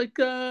just looks like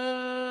you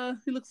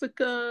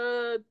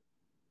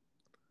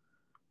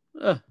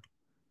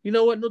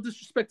know what? No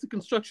disrespect to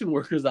construction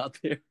workers out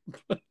there.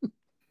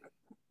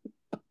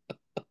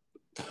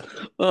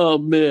 Oh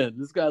man,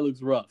 this guy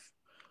looks rough.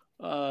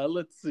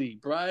 Let's see.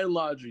 Brian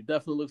Laundrie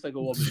definitely looks like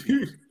a woman.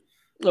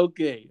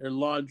 Okay, or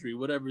Laundrie,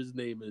 whatever his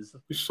name is.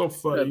 It's so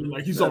funny.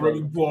 Like he's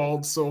already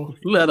bald, so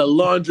let a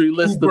laundry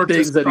list of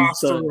things that he's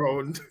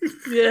done.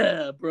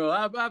 Yeah, bro.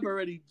 I've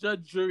already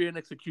judge, jury, and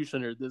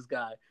executioner this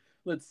guy.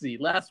 Let's see.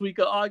 Last week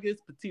of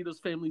August, Petito's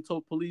family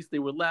told police they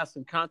were last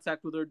in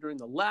contact with her during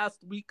the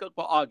last week of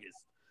August.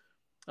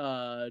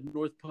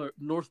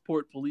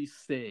 Northport police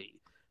say.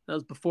 That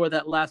was before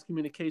that last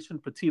communication.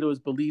 Petito is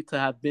believed to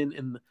have been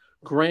in the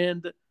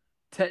Grand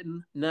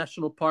Teton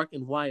National Park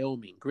in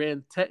Wyoming.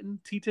 Grand Teton?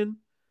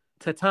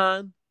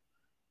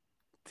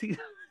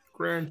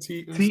 Grand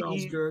Teton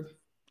sounds good.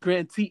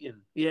 Grand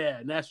Teton,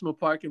 yeah, National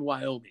Park in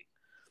Wyoming.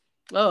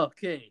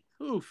 Okay,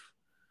 oof.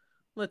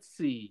 Let's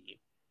see.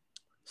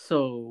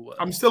 So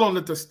I'm still on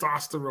the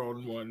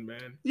testosterone one,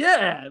 man.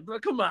 Yeah,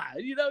 but come on,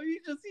 you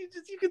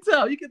can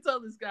tell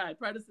this guy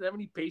probably doesn't have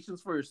any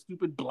patience for his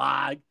stupid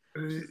blog.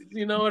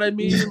 You know what I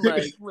mean?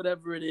 Like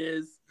whatever it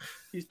is,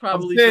 he's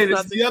probably.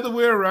 It's the other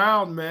way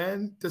around,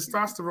 man.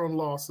 Testosterone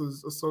loss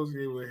is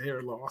associated with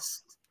hair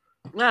loss.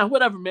 Nah,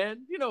 whatever,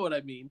 man. You know what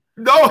I mean.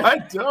 No, I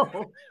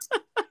don't.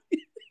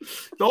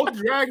 Don't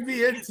drag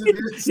me into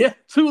this. Yeah,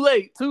 too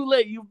late.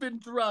 You've been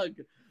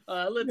drugged.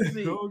 Let's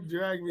see. Don't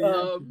drag me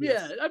into this.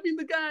 Yeah, I mean,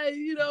 the guy,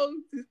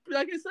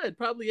 like I said,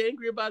 probably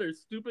angry about her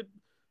stupid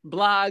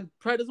blog.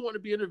 Probably doesn't want to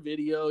be in her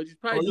video. She's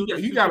probably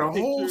you got a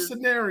whole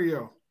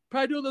scenario.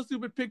 Probably doing those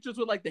stupid pictures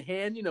with like the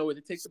hand, where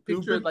they take the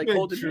picture like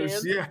holding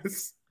hands.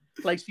 Yes.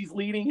 Like she's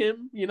leading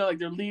him, like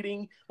they're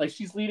leading, like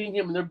she's leading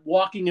him and they're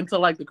walking into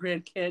like the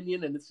Grand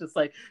Canyon and it's just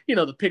like,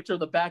 the picture of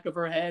the back of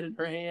her head and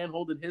her hand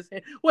holding his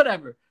hand,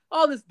 whatever.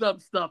 All this dumb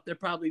stuff they're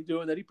probably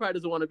doing that he probably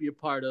doesn't want to be a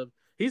part of.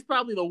 He's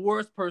probably the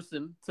worst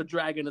person to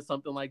drag into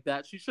something like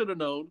that. She should have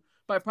known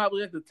by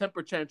probably like the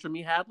temper tantrum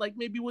he had, like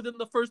maybe within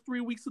the first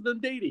 3 weeks of them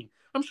dating.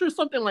 I'm sure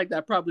something like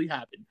that probably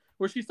happened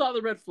where she saw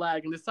the red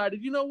flag and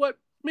decided, you know what?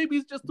 Maybe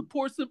he's just a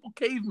poor, simple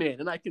caveman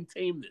and I can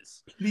tame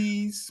this.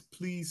 Please,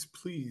 please,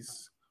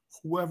 please.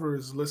 Whoever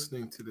is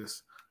listening to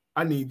this,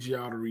 I need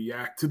y'all to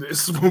react to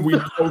this when we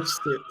post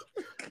it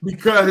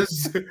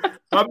because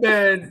my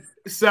man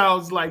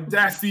sounds like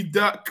Daffy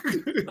Duck.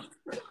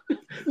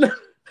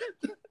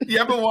 You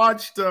ever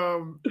watched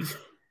what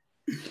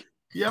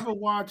do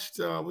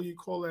you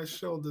call that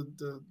show?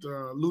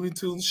 The Looney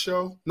Tunes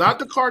show? Not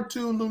the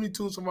cartoon Looney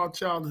Tunes from our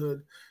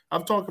childhood.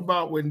 I'm talking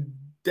about when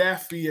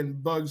Daffy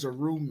and Bugs are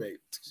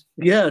roommates.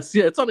 Yes,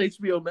 yeah, it's on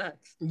HBO Max.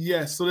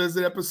 Yes, so there's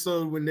an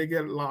episode when they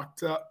get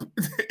locked up.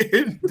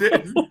 And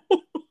then,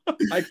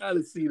 I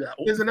gotta see that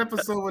one. There's an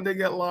episode when they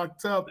get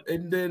locked up,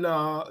 and then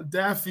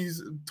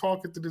Daffy's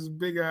talking to this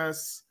big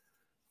ass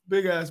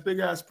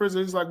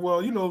prison. He's like,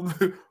 well,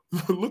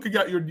 looking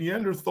at your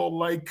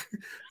Neanderthal-like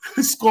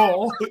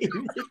skull,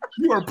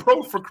 you are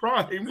prone for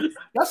crime.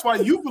 That's why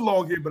you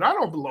belong here, but I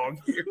don't belong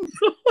here.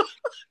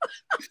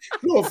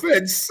 No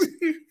offense.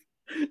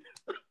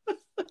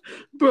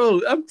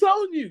 Bro, I'm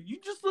telling you, you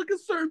just look at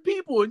certain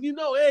people and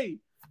hey,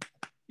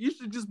 you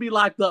should just be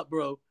locked up,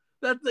 bro.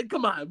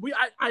 Come on.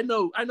 I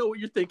know what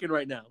you're thinking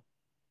right now.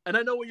 And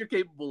I know what you're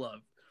capable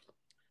of.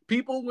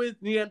 People with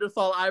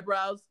Neanderthal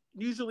eyebrows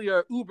usually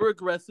are uber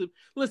aggressive.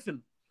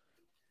 Listen,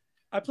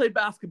 I played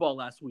basketball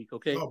last week,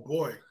 okay? Oh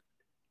boy.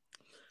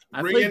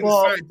 Bring in the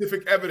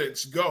scientific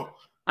evidence. Go.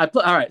 All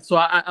right. So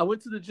I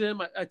went to the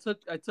gym. I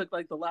took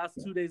like the last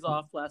 2 days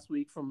off last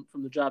week from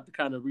the job to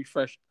kind of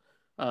refresh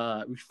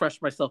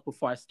myself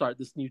before I start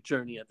this new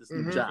journey at this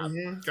new job.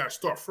 Gotta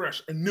start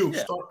fresh, anew.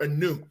 Yeah. Start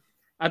anew.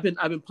 I've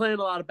been playing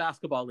a lot of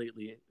basketball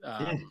lately,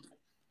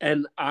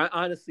 and I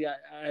honestly,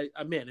 I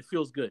man, it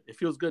feels good. It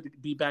feels good to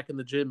be back in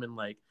the gym and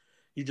like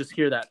you just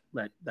hear that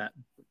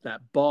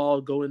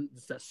ball going,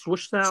 that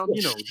swoosh sound,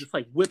 just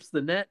like whips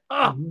the net.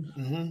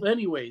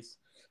 Anyways,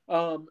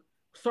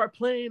 start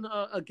playing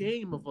a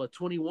game of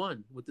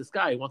 21 with this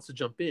guy who wants to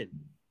jump in.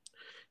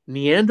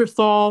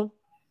 Neanderthal,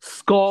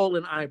 skull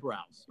and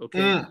eyebrows,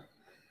 okay?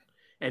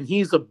 And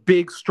he's a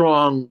big,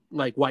 strong,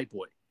 like white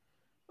boy.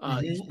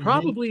 He's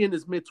probably in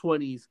his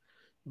mid-20s,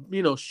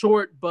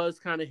 short, buzz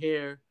kind of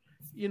hair,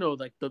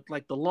 like the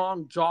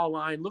long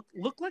jawline,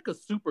 look like a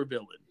super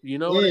villain,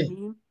 what I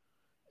mean?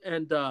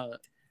 And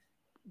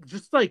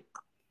just like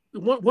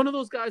one of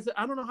those guys that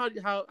I don't know how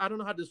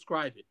to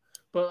describe it,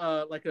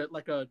 but like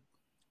a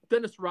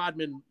Dennis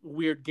Rodman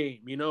weird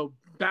game,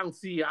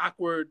 bouncy,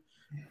 awkward,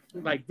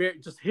 like very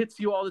just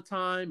hits you all the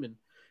time, and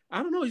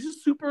I don't know, he's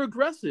just super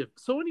aggressive.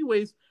 So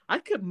anyways, I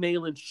kept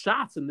nailing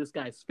shots in this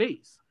guy's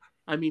face.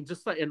 I mean,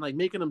 just like, and like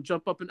making him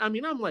jump up, and I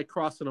mean, I'm like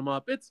crossing him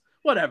up. It's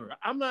whatever.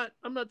 I'm not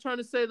trying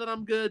to say that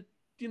I'm good,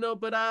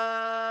 but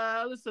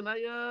listen,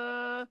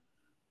 I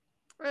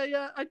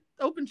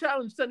open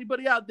challenge to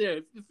anybody out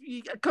there. If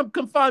you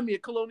come find me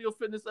at Colonial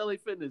Fitness, LA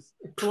Fitness.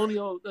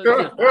 Colonial.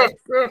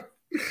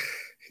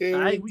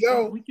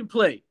 We can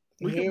play.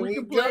 We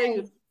can play.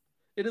 Go.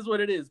 It is what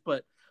it is.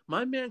 But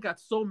my man got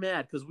so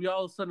mad because we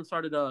all of a sudden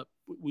started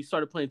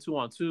playing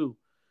 2-on-2.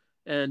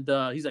 And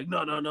he's like,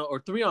 no,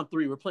 or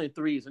 3-on-3. We're playing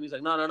threes, and he's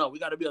like, no. We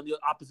got to be on the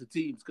opposite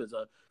teams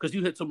because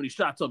you hit so many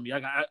shots on me.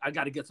 I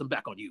got to get some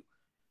back on you.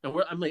 And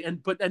I'm like,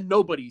 and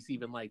nobody's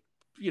even like,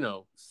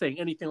 saying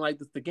anything like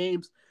this. The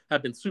games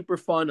have been super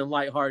fun and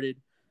lighthearted,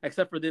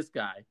 except for this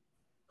guy,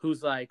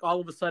 who's like,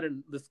 all of a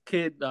sudden this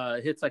kid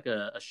hits like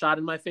a shot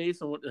in my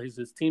face, and he's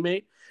his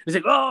teammate. He's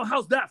like, oh,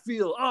 how's that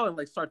feel? Oh, and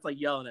like starts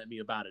like yelling at me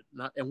about it.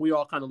 And we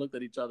all kind of looked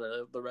at each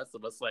other. The rest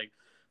of us like,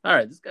 all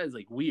right, this guy's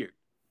like weird.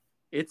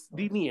 It's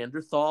the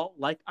Neanderthal,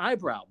 like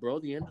eyebrow, bro.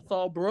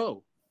 Neanderthal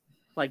bro.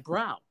 Like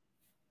brow.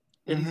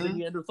 And he's a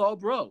Neanderthal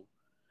bro.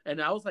 And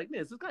I was like,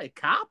 man, is this guy a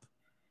cop?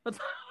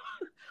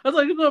 I was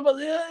like,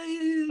 yeah,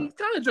 he's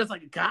kind of dressed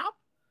like a cop.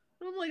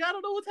 And I'm like, I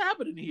don't know what's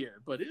happening here.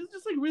 But it was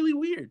just like really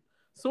weird.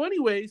 So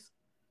anyways,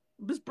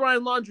 this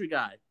Brian Laundrie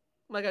guy,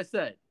 like I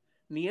said,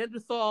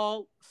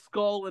 Neanderthal,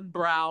 skull and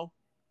brow,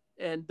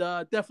 and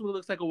definitely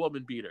looks like a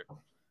woman beater.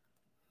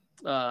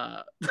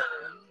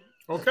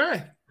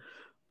 Okay.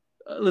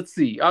 Let's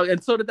see.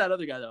 And so did that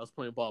other guy that I was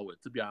playing ball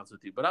with, to be honest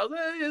with you. But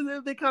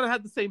they kind of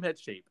had the same head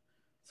shape.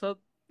 So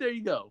there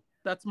you go.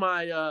 That's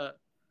my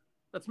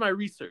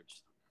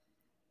research.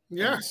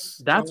 Yes.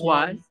 And that's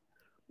why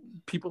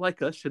people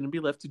like us shouldn't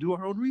be left to do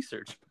our own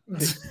research.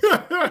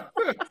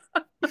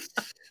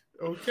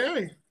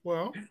 Okay.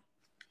 Well.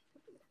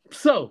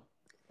 So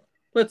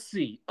let's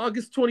see.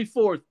 August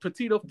 24th,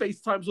 Petito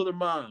FaceTimes with her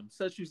mom.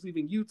 Says she's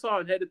leaving Utah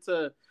and headed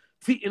to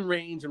Teton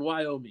Range in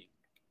Wyoming.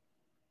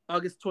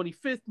 August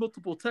 25th,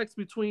 multiple texts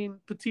between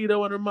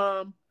Petito and her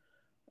mom.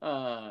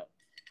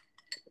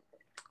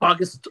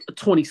 August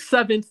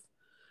 27th,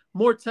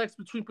 more texts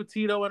between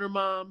Petito and her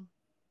mom.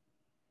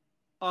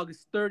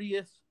 August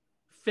 30th,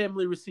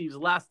 family receives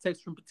last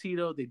text from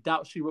Petito. They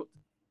doubt she wrote.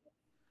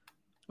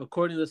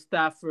 According to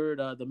Stafford,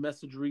 the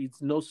message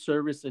reads, "No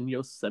service in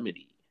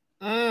Yosemite."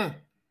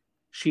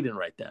 She didn't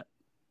write that.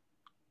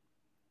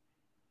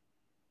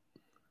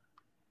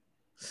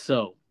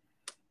 So,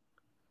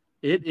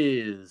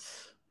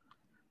 it's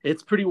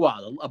pretty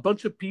wild. A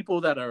bunch of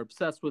people that are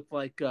obsessed with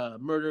like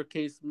murder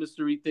case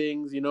mystery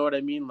things, you know what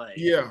I mean? Like,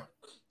 yeah,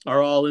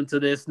 are all into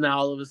this now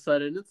all of a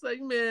sudden. It's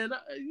like, man,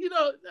 you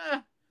know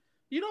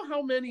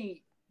how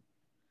many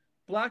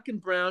Black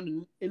and brown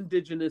and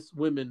indigenous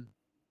women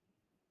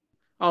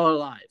all our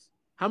lives?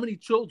 How many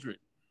children?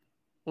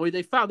 Well,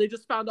 they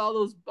just found all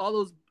those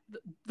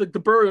the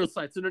burial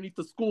sites underneath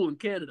the school in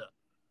Canada.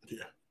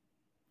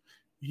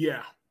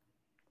 Yeah.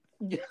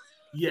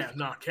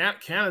 No,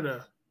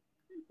 Canada.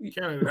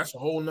 That's a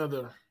whole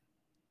nother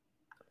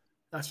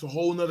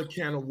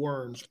can of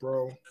worms,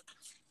 bro.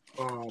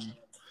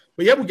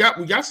 But yeah, we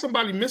got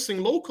somebody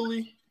missing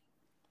locally.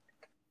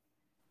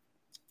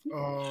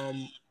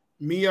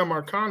 Mia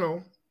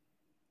Marcano.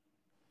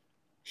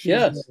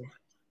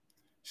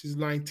 She's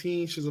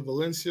 19. She's a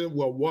Valencia.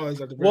 Well,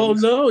 was at the well,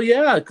 no,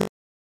 yeah. I got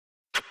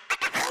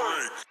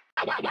to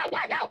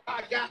talk.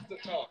 I got to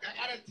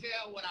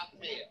tell what I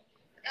feel.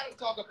 I got to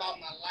talk about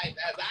my life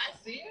as I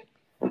see it.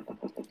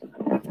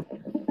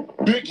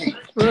 Mickey.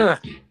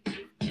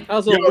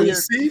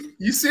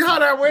 You see how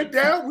that went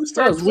down? We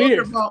started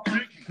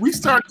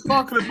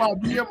talking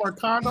about Mia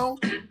Marcano,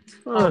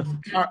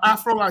 our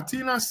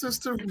Afro-Latina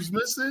sister who's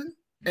missing,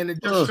 and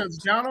it just shuts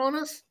down on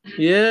us.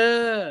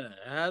 Yeah,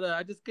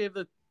 I just gave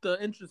the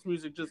entrance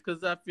music just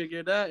because I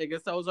figured that. I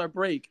guess that was our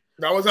break.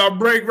 That was our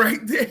break right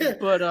there.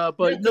 But yeah,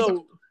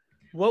 no.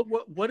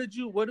 What did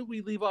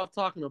we leave off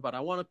talking about? I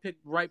want to pick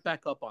right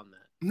back up on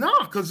that. No,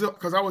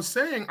 because I was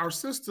saying our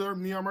sister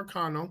Mia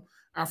Marcano,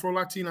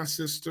 Afro-Latina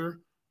sister,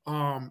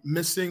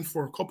 missing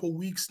for a couple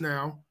weeks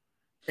now,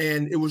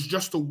 and it was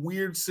just a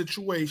weird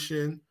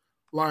situation.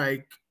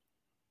 Like,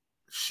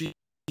 she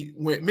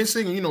went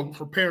missing, and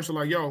her parents are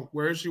like, "Yo,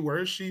 where is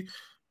she?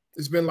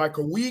 It's been like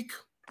a week."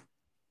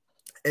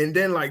 And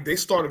then like they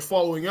started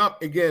following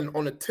up again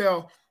on the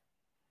tail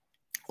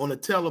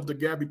of the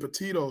Gabby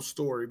Petito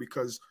story,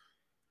 because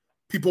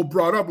people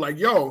brought up like,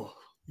 yo,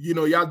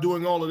 y'all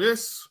doing all of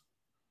this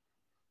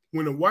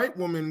when a white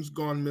woman's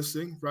gone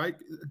missing, right?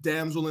 A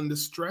damsel in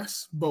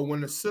distress. But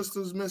when the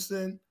sister's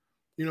missing,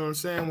 you know what I'm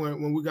saying?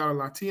 When we got a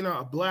Latina,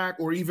 a Black,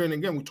 or even,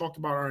 again, we talked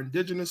about our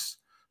indigenous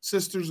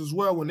sisters as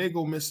well. When they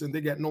go missing,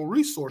 they get no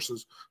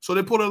resources. So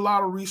they put a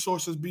lot of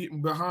resources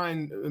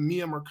behind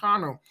Mia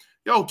Marcano.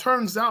 Yo,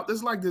 turns out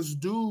there's like this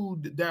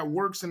dude that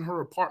works in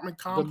her apartment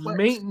complex.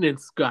 The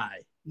maintenance guy.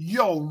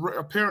 Yo,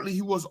 apparently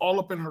he was all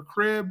up in her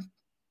crib.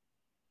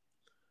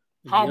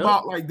 How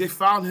about like they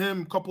found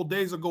him a couple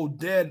days ago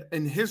dead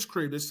in his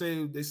crib? They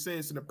say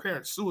it's an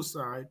apparent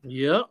suicide.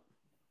 Yep.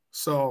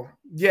 So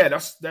yeah,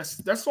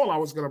 that's all I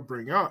was gonna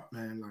bring up,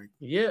 man. Like,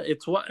 yeah,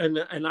 it's what,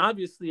 and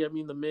obviously, I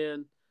mean, the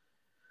man.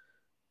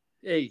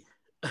 Hey,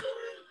 if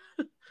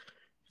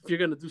you're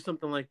gonna do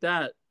something like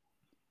that,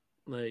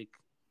 like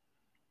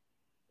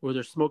where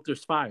there's smoke,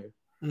 there's fire,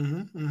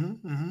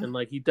 and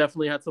like he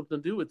definitely had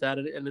something to do with that,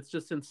 and it's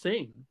just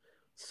insane.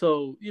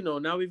 So,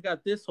 now we've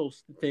got this whole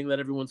thing that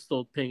everyone's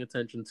still paying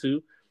attention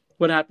to.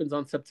 What happens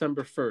on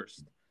September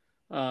 1st?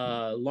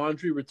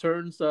 Laundrie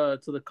returns to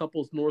the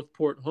couple's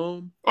Northport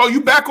home. Oh,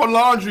 you back on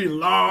Laundrie,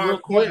 Lord. Real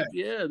quick,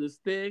 yeah, this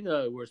thing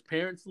where his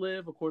parents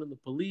live, according to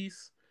the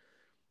police.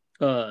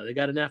 They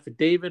got an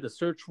affidavit, a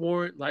search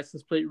warrant.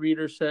 License plate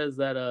reader says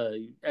that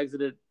he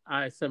exited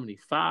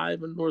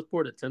I-75 in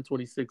Northport at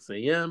 10:26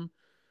 a.m.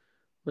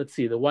 Let's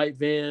see, the white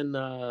van,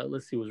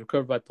 was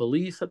recovered by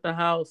police at the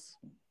house.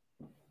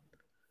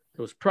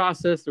 It was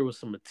processed. There was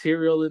some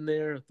material in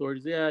there.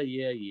 Authorities, yeah.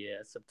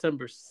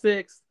 September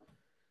 6th,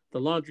 the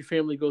Laundrie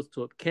family goes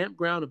to a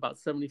campground about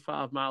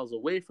 75 miles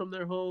away from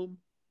their home.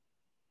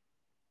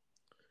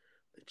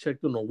 They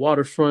checked on the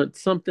waterfront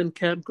something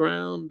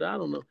campground. I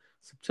don't know.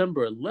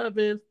 September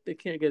 11th, they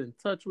can't get in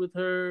touch with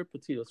her.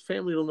 Petito's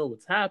family don't know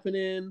what's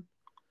happening.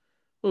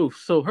 Oof,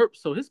 so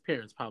his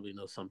parents probably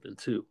know something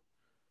too.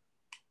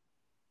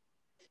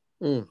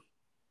 I mean,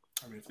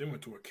 if they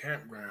went to a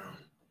campground.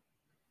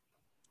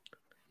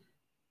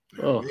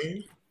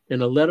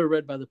 In a letter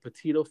read by the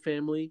Petito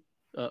family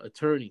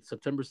attorney,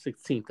 September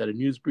 16th, at a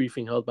news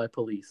briefing held by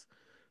police,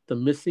 the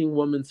missing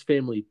woman's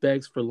family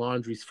begs for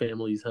Laundrie's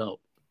family's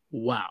help.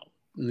 Wow.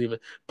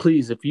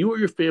 Please, if you or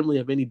your family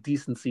have any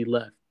decency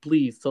left,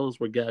 please tell us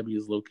where Gabby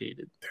is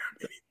located. Damn,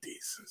 any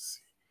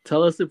decency.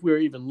 Tell us if we're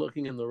even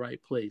looking in the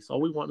right place. All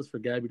we want is for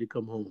Gabby to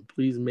come home.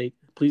 Please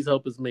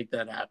help us make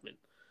that happen.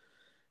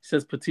 He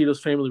says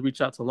Petito's family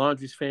reached out to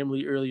Laundrie's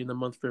family early in the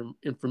month for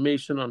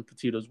information on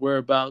Petito's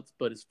whereabouts,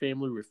 but his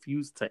family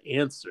refused to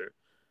answer.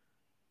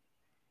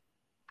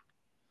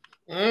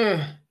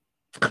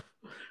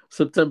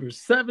 September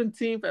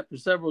 17th, after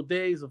several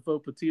days of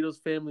both Petito's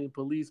family and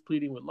police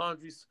pleading with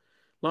Laundrie's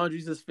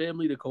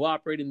family to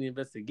cooperate in the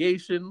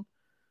investigation.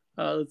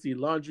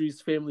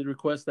 Laundrie's family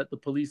requests that the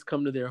police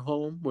come to their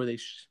home where they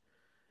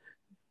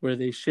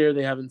share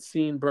they haven't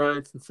seen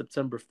Brian since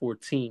September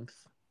 14th.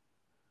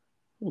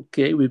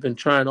 Okay, we've been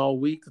trying all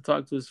week to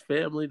talk to his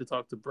family, to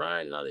talk to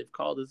Brian. Now they've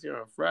called us here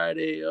on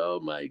Friday. Oh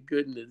my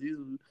goodness,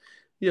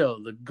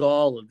 the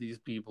gall of these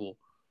people.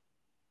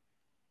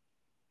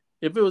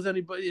 If it was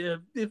anybody,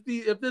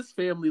 if this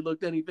family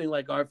looked anything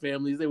like our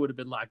families, they would have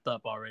been locked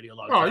up already a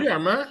long time. Oh yeah,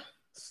 man.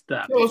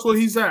 Stop. Tell us where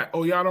he's at.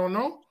 Oh, y'all don't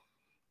know?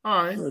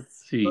 All right.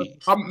 Let's see.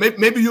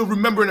 Maybe you'll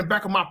remember in the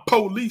back of my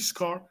police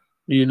car.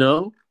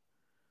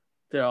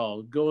 They're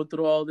all going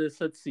through all this.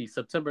 Let's see.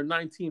 September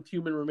 19th,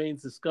 human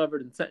remains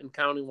discovered in Teton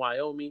County,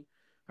 Wyoming,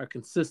 are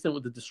consistent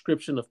with the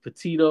description of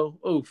Petito.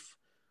 Oof.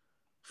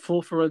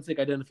 Full forensic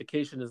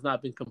identification has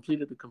not been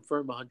completed to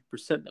confirm 100%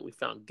 that we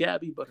found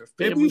Gabby, but her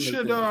family.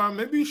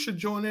 Maybe you should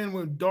join in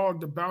with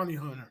Dog the Bounty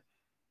Hunter.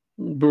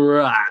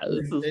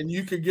 Bruh. And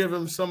you could give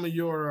him some of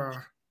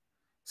your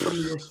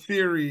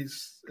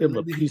theories. Give him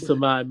a piece of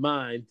my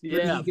mind.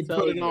 Yeah.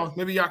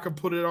 Maybe y'all can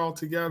put it all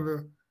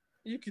together.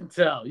 You can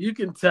tell,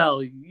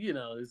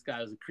 this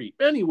guy's a creep.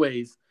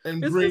 Anyways.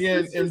 And bring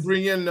in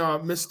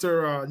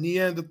Mr.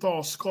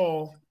 Neanderthal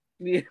Skull.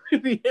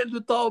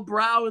 Neanderthal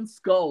brow and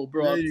skull,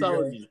 bro. I'm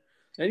telling you.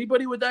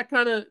 Anybody with that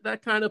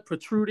kind of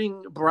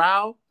protruding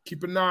brow,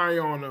 keep an eye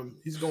on him.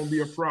 He's gonna be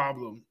a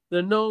problem.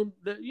 They're known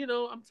that,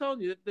 I'm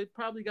telling you, they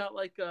probably got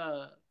like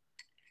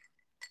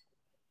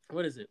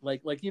what is it?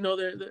 Like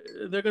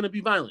they're gonna be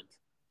violent.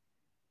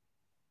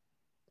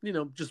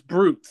 Just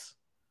brutes.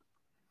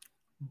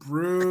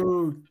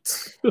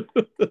 Brute.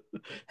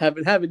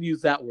 haven't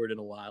used that word in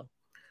a while.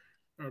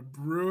 A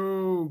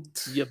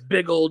brute. You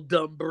big old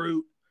dumb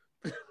brute.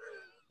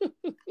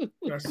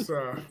 That's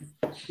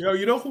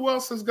you know who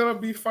else is gonna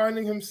be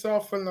finding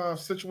himself in a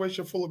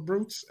situation full of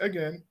brutes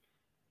again?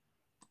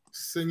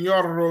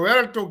 Senor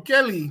Roberto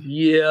Kelly.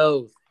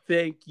 Yo,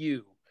 thank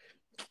you.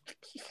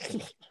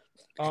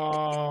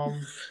 Oh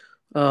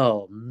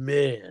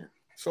man.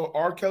 So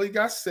R. Kelly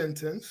got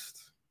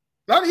sentenced.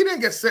 No, he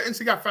didn't get sentenced.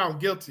 He got found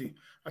guilty.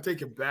 I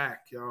take it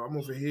back, y'all. I'm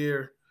over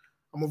here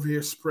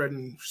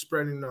spreading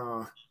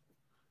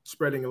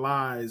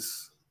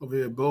lies, over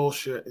here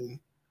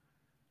bullshitting.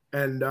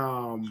 And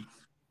I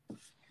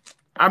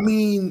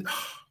mean,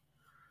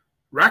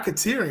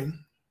 racketeering.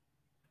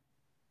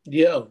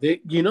 Yo,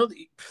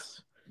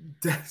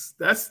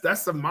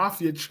 that's a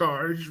mafia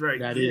charge right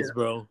there. That is,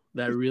 bro.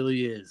 That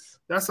really is.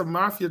 That's a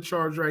mafia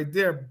charge right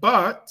there.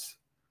 But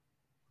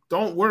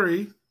don't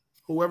worry,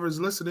 whoever's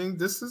listening,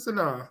 this isn't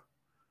a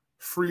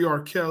free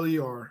R. Kelly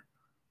or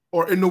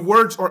in the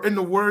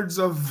words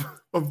of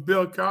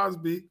Bill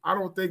Cosby, I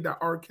don't think that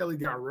R. Kelly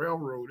got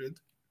railroaded.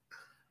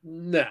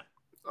 Nah.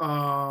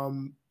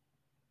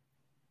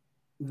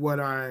 What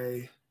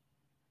I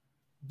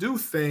do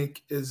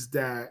think is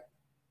that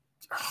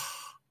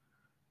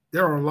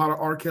there are a lot of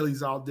R.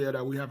 Kellys out there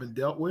that we haven't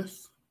dealt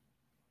with.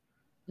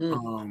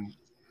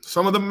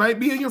 Some of them might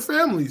be in your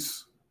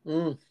families.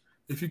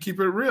 If you keep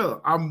it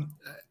real. I'm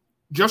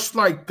just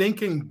like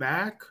thinking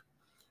back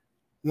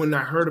when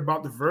I heard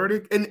about the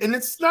verdict, and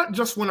it's not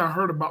just when I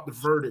heard about the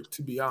verdict,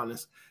 to be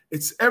honest.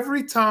 It's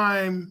every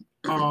time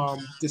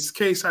this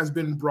case has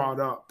been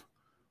brought up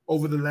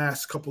over the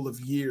last couple of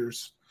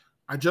years.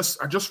 I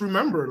just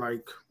remember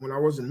like when I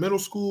was in middle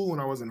school, when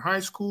I was in high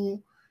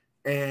school,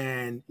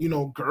 and you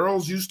know,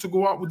 girls used to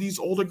go out with these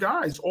older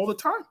guys all the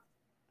time.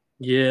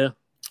 Yeah.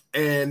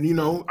 And you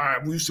know,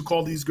 we used to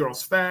call these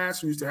girls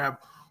fast. We used to have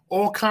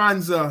all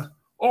kinds of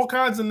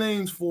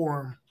names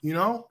for them, you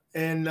know.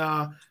 And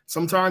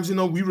sometimes, you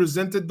know, we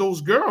resented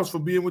those girls for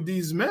being with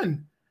these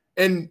men,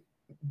 and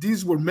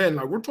these were men.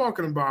 Like we're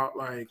talking about,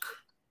 like,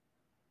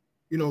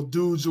 you know,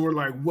 dudes who were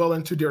like well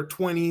into their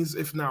 20s,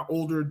 if not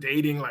older,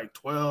 dating like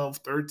 12,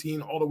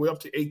 13, all the way up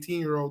to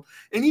 18-year-old.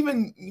 And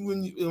even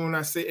when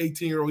I say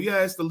 18-year-old,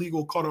 yeah, it's the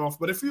legal cutoff.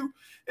 But if you're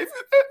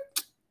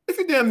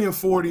damn near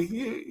 40,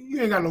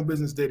 you ain't got no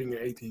business dating an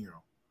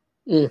 18-year-old.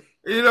 You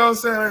know what I'm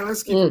saying? Like,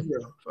 let's keep it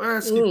real.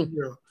 Let's keep it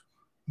real.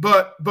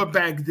 But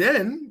back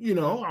then, you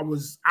know, I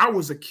was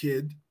a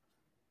kid.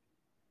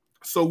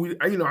 So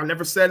I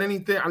never said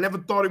anything. I never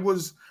thought it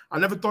was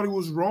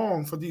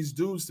wrong for these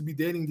dudes to be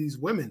dating these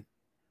women.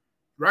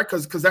 Right?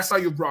 Because that's how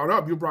you're brought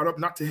up. You're brought up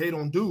not to hate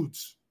on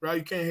dudes, right?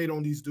 You can't hate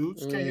on these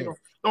dudes.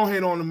 Don't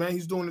hate on the man.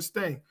 He's doing his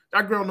thing.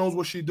 That girl knows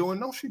what she's doing.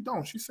 No, she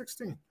don't. She's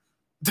 16.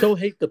 Don't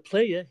hate the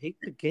player, hate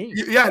the game.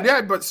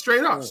 Yeah, but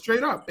straight up.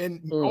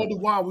 And all the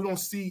while we don't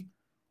see,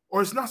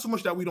 or it's not so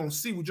much that we don't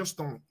see, we just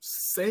don't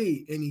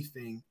say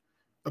anything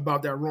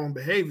about that wrong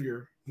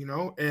behavior, you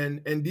know?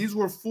 And these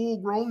were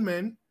full-grown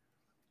men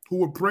who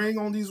were preying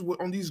on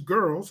these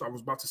girls. I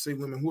was about to say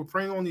women who were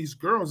preying on these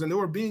girls, and they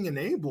were being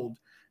enabled.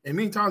 And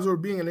many times they were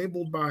being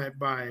enabled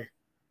by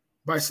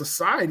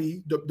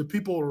society, the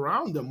people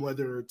around them,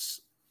 whether it's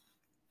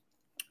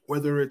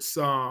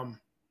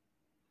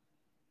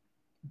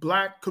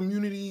Black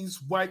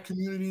communities, white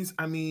communities.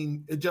 I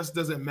mean, it just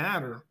doesn't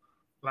matter.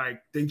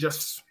 Like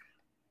those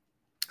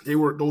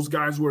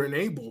guys were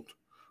enabled,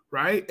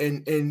 right?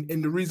 And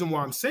the reason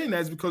why I'm saying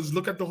that is because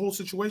look at the whole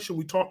situation.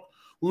 We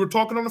were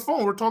talking on the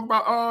phone. We're talking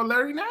about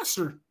Larry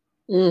Nassar,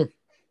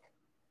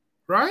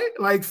 right?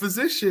 Like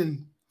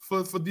physician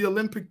for the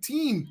Olympic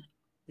team.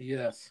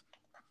 Yes.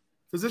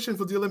 Physician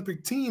for the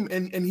Olympic team.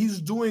 And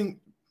he's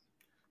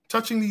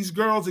touching these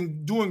girls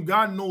and doing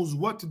God knows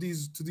what to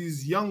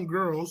these young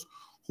girls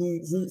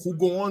who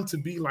go on to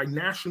be like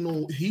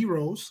national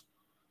heroes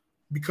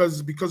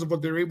because of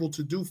what they're able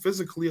to do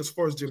physically as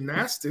far as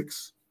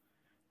gymnastics.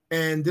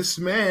 And this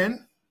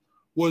man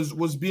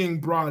was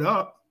being brought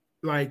up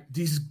like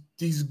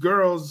these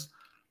girls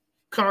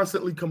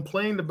constantly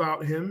complained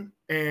about him,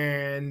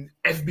 and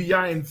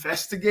FBI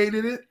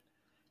investigated it.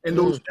 And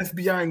those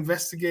FBI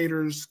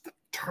investigators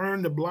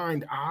turned a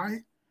blind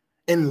eye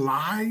and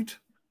lied,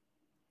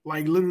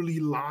 like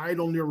literally lied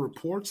on their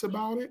reports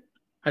about it.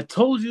 I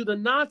told you, the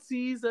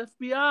Nazis,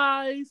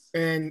 FBI's.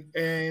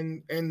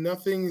 And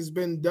nothing has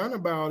been done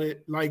about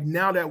it. Like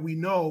now that we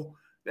know,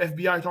 the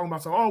FBI talking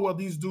about, oh, well,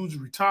 these dudes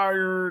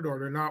retired or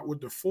they're not with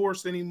the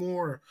force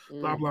anymore,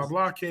 blah, blah,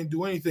 blah, can't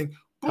do anything.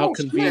 Bullshit. How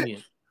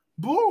convenient.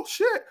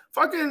 Bullshit.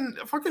 Fucking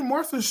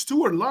Martha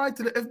Stewart lied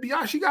to the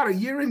FBI. She got a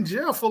year in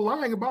jail for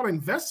lying about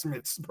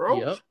investments, bro.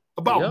 Yep.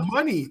 About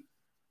money.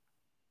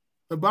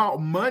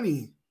 About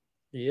money.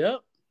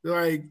 Yep.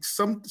 Like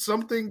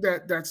something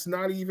that's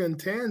not even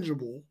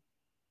tangible.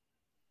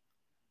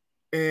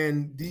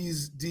 And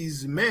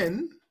these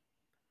men,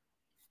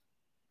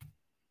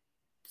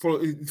 for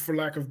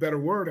lack of a better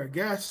word, I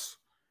guess,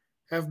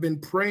 have been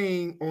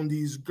preying on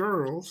these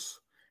girls,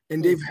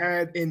 and they've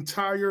had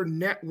entire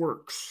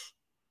networks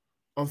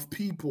of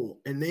people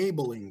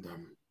enabling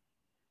them,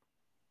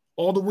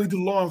 all the way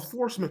to law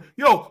enforcement.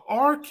 Yo,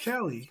 R.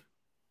 Kelly,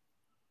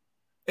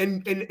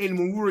 and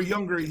when we were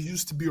younger, it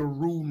used to be a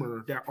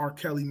rumor that R.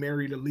 Kelly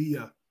married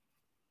Aaliyah.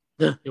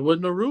 It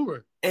wasn't a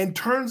rumor. And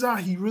turns out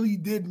he really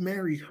did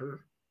marry her.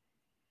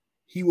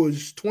 He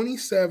was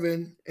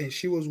 27 and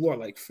she was what,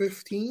 like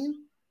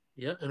 15?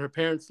 Yeah, and her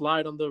parents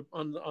lied on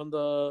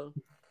the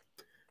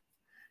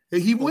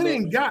he went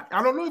and got,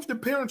 I don't know if the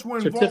parents were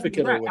involved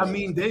in that. I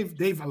mean,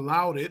 they've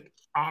allowed it.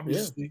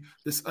 Obviously,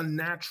 this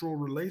unnatural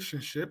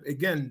relationship,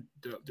 again,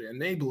 the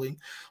enabling,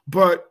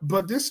 but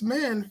this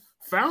man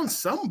found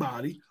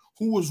somebody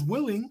who was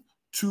willing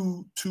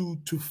to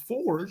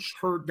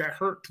falsify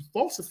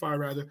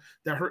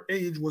that her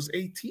age was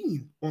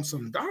 18 on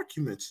some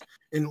documents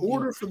in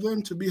order for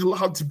them to be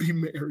allowed to be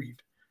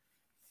married.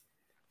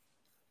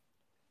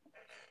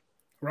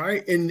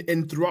 Right?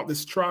 And throughout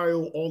this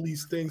trial, all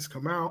these things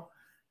come out,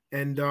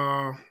 and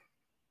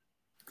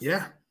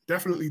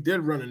definitely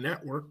did run a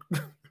network.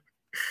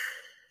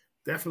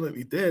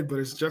 Definitely did, but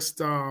it's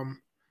just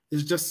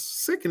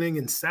sickening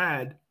and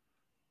sad.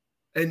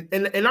 And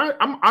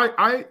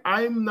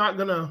I'm not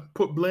gonna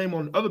put blame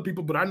on other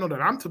people, but I know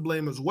that I'm to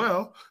blame as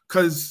well,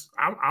 because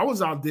I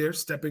was out there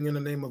stepping in the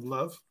name of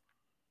love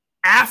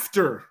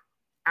after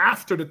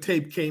the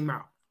tape came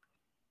out.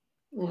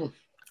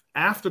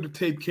 After the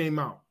tape came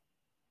out,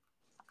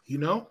 you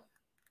know,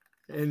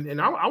 and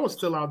I was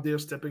still out there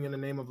stepping in the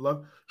name of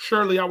love.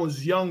 Surely I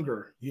was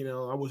younger, you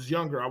know. I was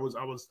younger. I was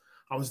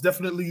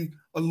definitely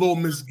a little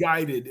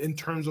misguided in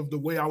terms of the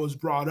way I was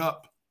brought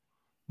up,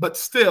 but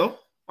still,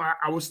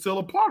 I was still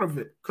a part of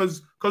it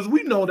because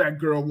we know that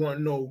girl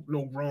wasn't no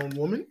grown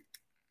woman.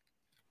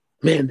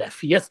 Man, that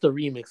Fiesta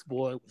remix,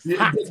 boy, was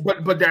hot.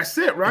 But that's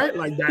it, right?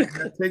 Like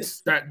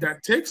that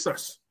takes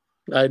us.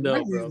 I know,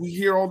 right? bro. We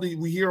hear all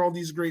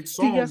these great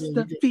songs,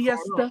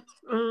 Fiesta.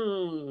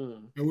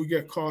 And we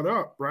get caught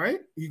up, right?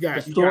 You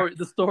got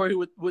the story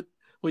with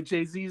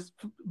Jay-Z's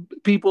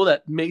people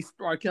that maced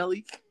R.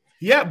 Kelly.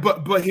 Yeah,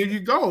 but here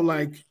you go.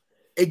 Like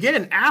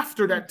again,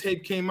 after that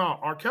tape came out,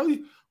 R.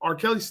 Kelly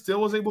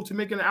still was able to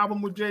make an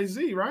album with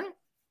Jay-Z, right?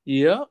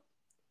 Yeah.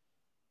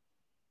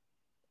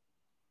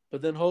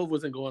 But then Hov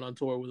wasn't going on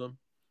tour with him.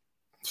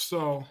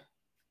 So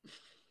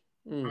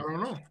I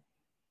don't know.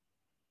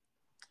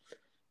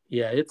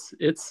 Yeah, it's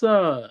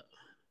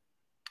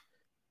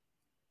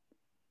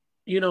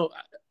you know,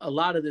 a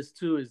lot of this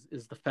too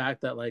is the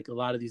fact that like a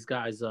lot of these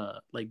guys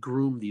like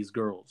groom these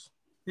girls.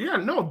 Yeah,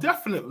 no,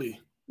 definitely.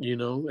 You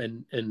know,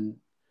 and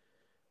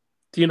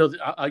you know,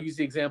 I'll use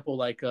the example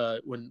like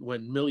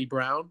when Millie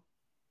Brown,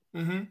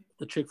 the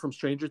chick from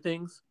Stranger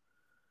Things,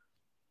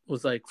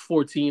 was like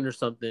 14 or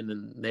something,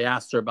 and they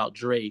asked her about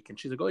Drake, and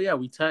she's like, "Oh yeah,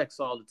 we text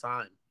all the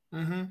time."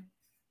 And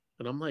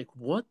I'm like,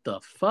 "What the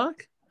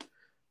fuck?"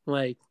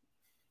 Like,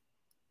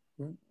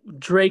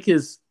 Drake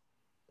is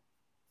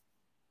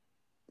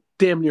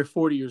damn near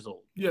 40 years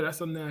old. Yeah,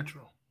 that's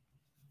unnatural.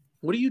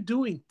 What are you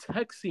doing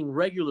texting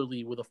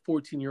regularly with a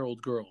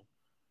 14-year-old girl?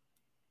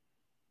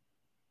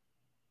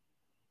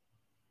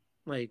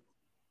 Like,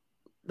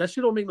 that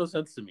shit don't make no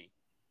sense to me.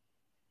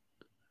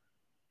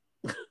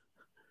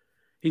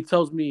 He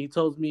gives me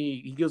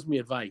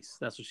advice.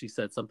 That's what she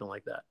said, something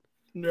like that.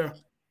 Yeah.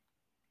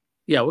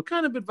 Yeah, what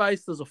kind of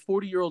advice does a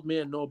 40-year-old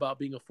man know about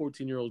being a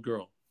 14-year-old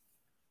girl?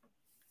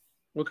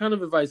 What kind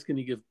of advice can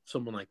you give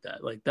someone like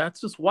that? Like,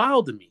 that's just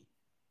wild to me.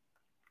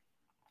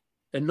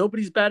 And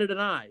nobody's batted an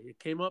eye. It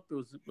came up, it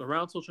was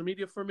around social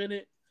media for a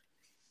minute,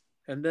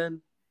 and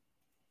then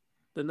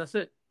that's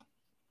it.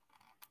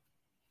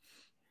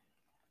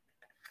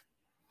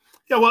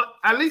 Yeah, well,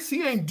 at least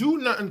he ain't do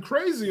nothing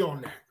crazy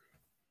on that.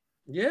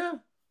 Yeah.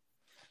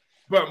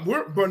 But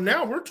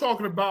now we're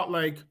talking about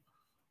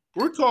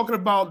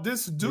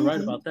this dude. You're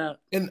right about that.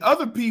 And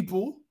other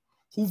people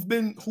who's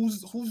been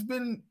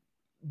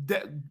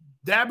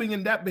dabbing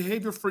in that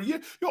behavior for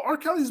years. Yo, R.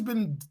 Kelly's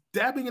been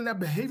dabbing in that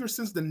behavior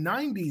since the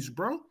 90s,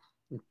 bro.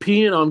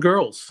 Peeing on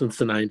girls since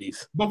the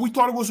 90s. But we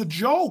thought it was a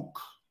joke.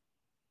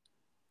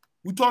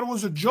 We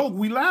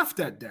laughed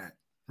at that,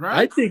 right?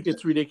 I think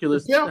it's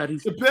ridiculous.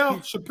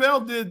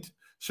 Chappelle did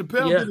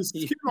a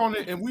skit on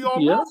it, and we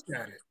all laughed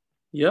at it.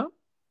 Yeah.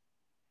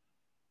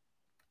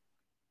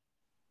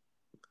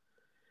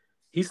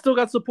 He's still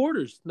got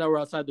supporters that were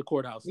outside the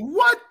courthouse.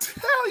 What?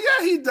 Hell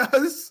yeah, he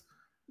does.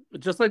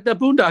 Just like that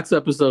Boondocks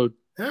episode.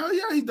 Hell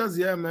yeah, he does.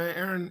 Yeah,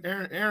 man.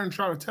 Aaron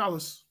tried to tell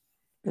us.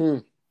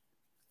 Aaron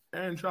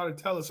tried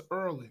to tell us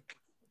early.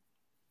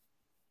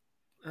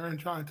 But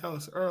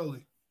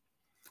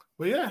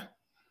yeah.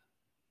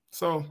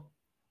 So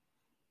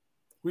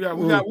we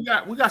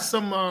got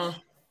some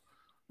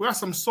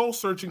soul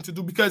searching to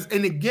do because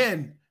and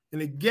again,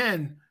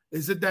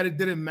 is it that it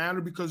didn't matter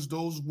because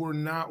those were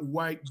not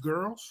white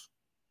girls?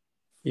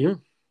 Yeah.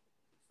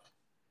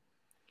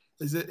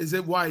 Is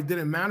it why it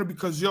didn't matter?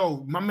 Because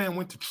my man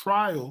went to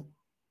trial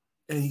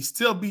and he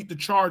still beat the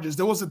charges.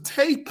 There was a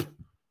tape.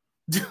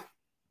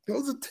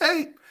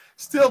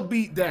 Still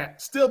beat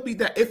that.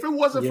 If it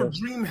wasn't for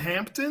Dream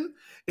Hampton,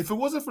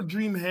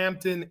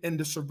 and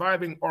the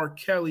surviving R.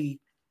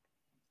 Kelly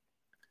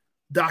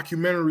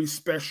documentary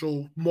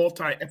special,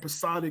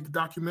 multi-episodic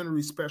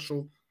documentary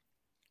special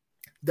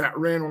that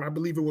ran on, I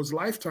believe it was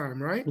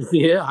Lifetime, right?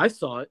 Yeah, I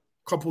saw it.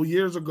 Couple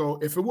years ago.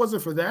 If it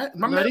wasn't for that,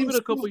 not even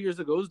a couple years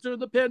ago. It was during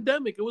the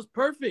pandemic. It was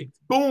perfect.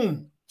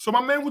 Boom. So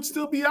my man would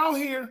still be out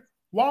here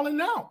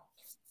walling out.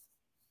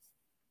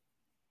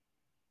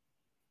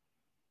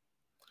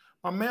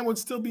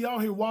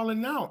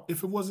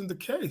 If it wasn't the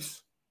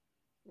case.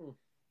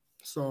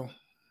 So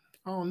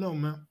I don't know,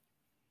 man.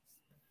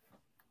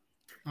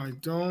 I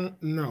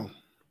don't know.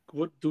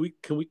 What do we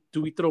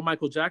throw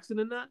Michael Jackson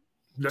in that?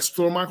 Let's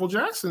throw Michael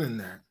Jackson in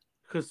that.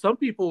 Because some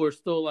people were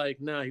still like,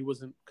 nah, he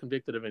wasn't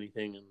convicted of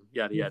anything and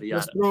yada, yada,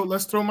 yada.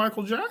 Let's throw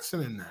Michael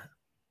Jackson in that.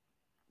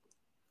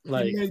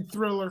 Like, he made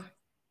Thriller.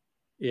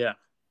 Yeah.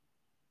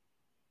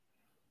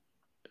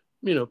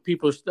 You know,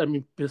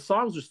 his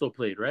songs are still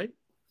played, right?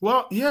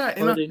 Well, yeah.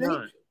 And I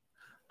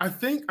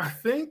think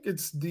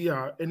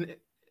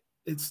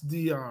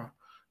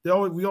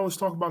we always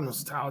talk about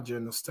nostalgia,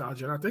 and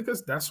I think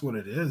that's what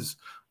it is.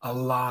 A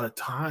lot of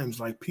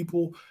times, like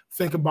people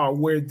think about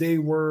where they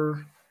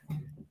were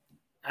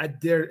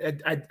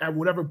at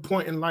whatever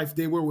point in life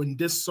they were when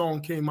this song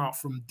came out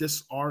from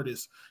this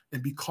artist,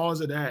 and because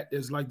of that,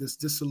 there's like this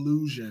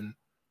disillusion.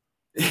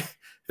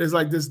 There's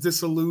like this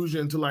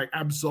disillusion to like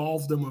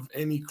absolve them of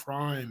any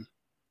crime.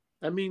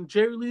 I mean,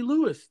 Jerry Lee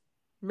Lewis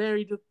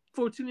married a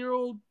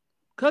 14-year-old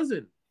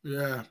cousin.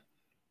 Yeah.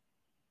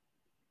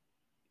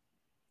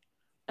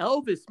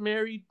 Elvis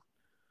married.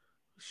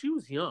 She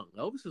was young.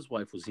 Elvis's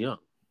wife was young.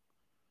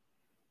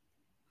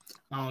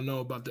 I don't know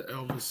about the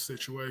Elvis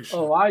situation.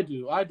 Oh, I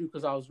do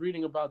because I was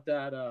reading about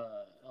that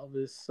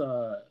Elvis.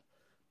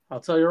 I'll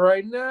tell you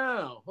right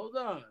now. Hold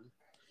on.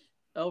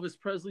 Elvis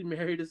Presley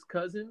married his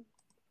cousin.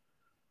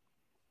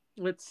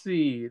 Let's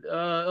see.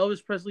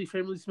 Elvis Presley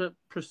famously met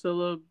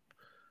Priscilla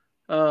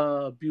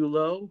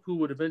Bulow, who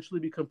would eventually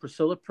become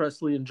Priscilla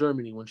Presley in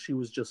Germany when she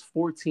was just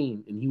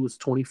 14 and he was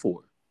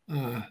 24.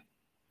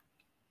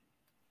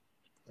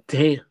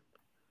 Damn.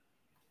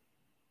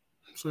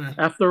 Sorry.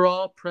 After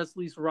all,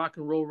 Presley's rock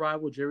and roll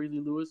rival Jerry Lee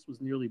Lewis was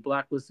nearly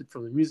blacklisted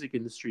from the music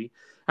industry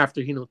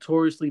after he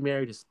notoriously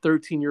married his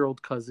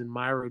 13-year-old cousin,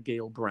 Myra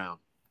Gale Brown.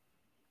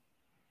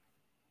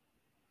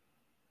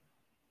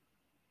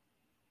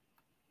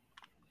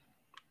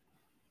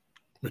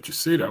 But you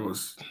see, they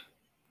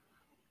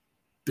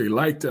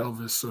liked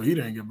Elvis, so he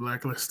didn't get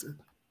blacklisted.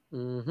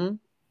 Mm-hmm.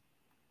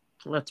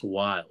 That's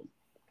wild.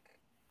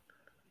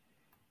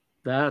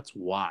 That's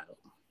wild.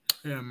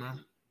 Yeah,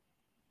 man.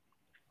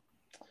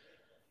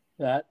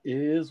 That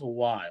is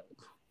wild.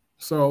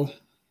 So,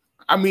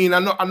 I mean, I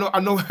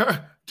know.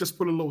 Just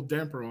put a little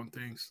damper on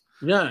things.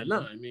 Yeah,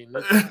 no, I mean,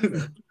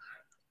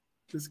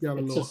 just got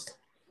a little.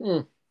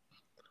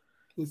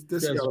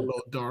 This got a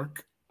little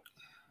dark.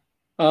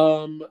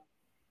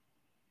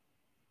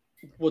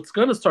 What's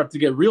gonna start to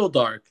get real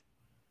dark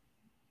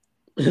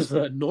is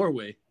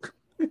Norway.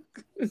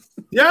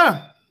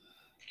 Yeah.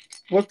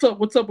 What's up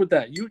with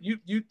that?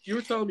 You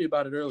were telling me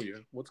about it earlier.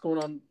 What's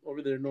going on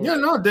over there in Norway? Yeah,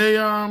 no, they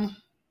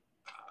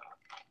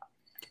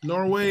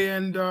Norway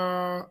and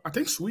I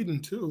think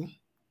Sweden too.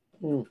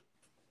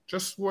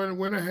 Just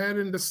went ahead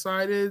and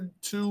decided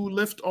to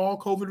lift all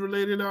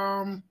COVID-related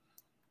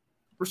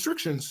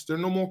restrictions. There are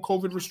no more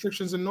COVID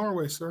restrictions in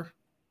Norway, sir.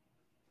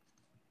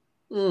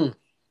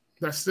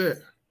 That's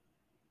it.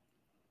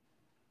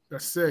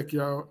 That's sick,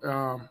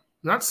 yo.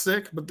 Not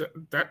sick, but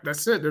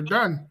that's it. They're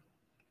done.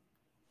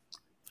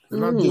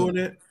 They're not doing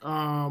it.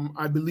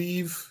 I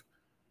believe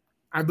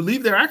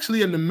they're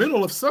actually in the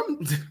middle of some.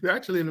 They're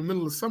actually in the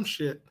middle of some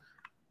shit.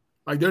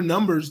 Like their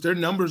numbers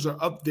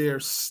are up there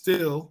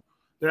still.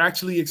 They're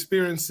actually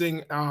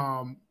experiencing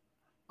a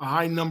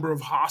high number of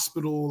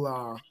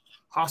hospital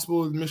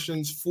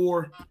admissions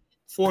for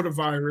the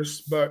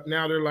virus. But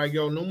now they're like,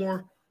 yo, no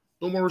more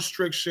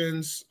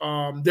restrictions.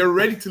 They're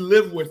ready to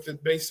live with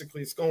it.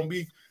 Basically, it's gonna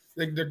be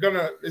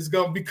it's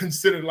gonna be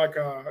considered like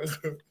a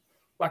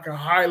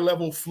high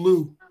level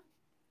flu.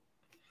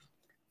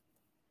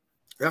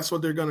 That's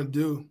what they're gonna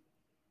do.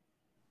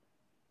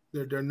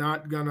 They're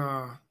not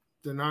gonna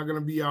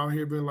be out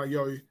here being like,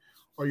 yo,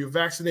 are you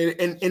vaccinated?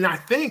 And I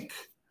think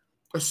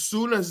as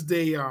soon as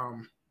they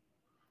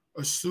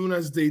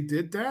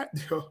did that,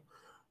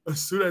 as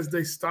soon as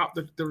they stopped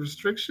the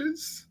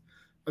restrictions,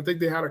 I think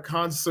they had a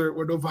concert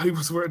where nobody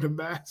was wearing a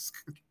mask.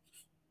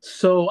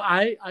 So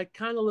I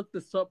kind of looked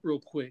this up real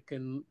quick,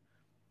 and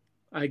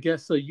I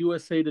guess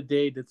USA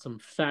Today did some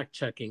fact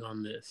checking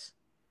on this.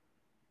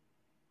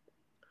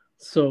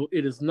 So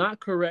it is not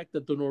correct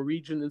that the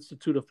Norwegian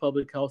Institute of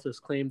Public Health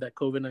has claimed that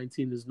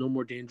COVID-19 is no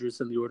more dangerous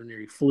than the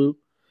ordinary flu.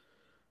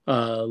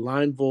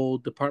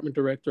 Leinvold, department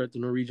director at the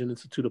Norwegian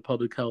Institute of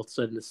Public Health,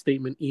 said in a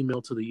statement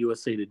emailed to the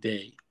USA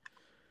Today.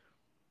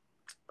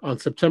 On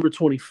September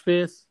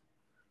 25th,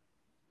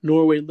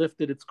 Norway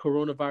lifted its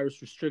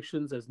coronavirus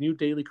restrictions as new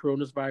daily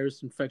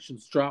coronavirus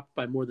infections dropped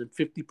by more than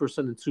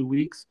 50% in 2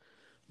 weeks.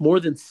 More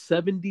than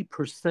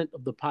 70%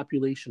 of the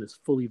population is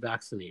fully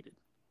vaccinated.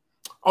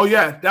 Oh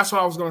yeah, that's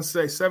what I was going to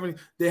say. 70.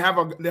 They have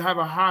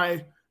a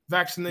high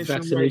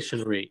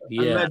vaccination rate.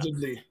 Yeah,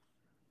 allegedly.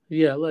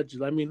 Yeah,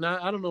 allegedly. I mean,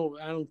 I don't know.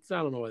 I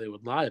don't know why they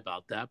would lie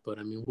about that, but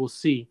I mean, we'll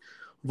see.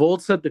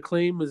 Volt said the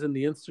claim in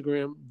the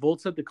Instagram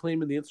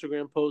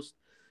post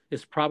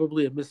is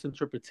probably a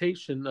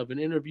misinterpretation of an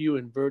interview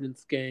in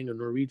Verdensgang, a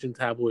Norwegian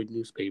tabloid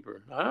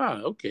newspaper.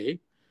 Okay.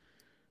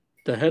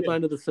 The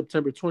headline of the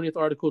September 20th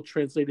article,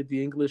 translated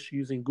to English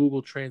using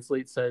Google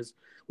Translate, says,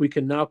 "We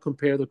can now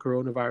compare the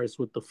coronavirus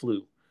with the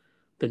flu."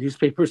 The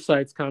newspaper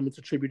cites comments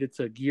attributed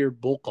to Geir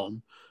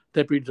Bolkom,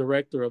 deputy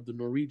director of the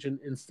Norwegian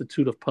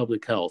Institute of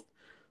Public Health.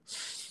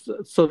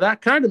 So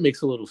that kind of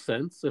makes a little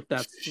sense if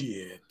that's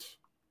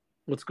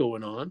what's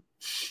going on.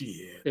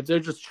 If they're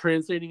just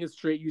translating it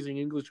straight using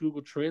English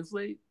Google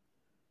Translate,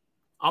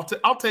 I'll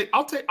take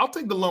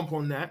the lump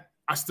on that.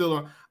 I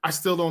still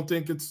don't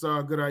think it's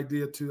a good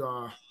idea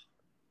to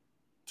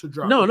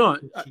drop. No,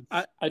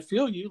 I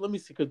feel you. Let me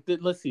see.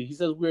 Let's see. He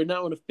says we're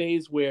now in a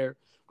phase where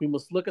we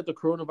must look at the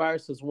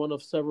coronavirus as one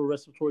of several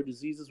respiratory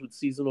diseases with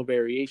seasonal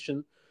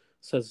variation,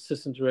 says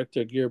Assistant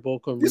Director Geir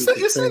Bolkom. But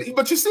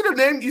you see the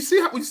name. You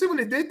see what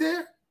they did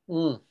there?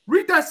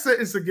 Read that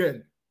sentence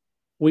again.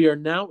 We are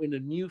now in a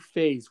new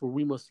phase where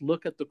we must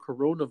look at the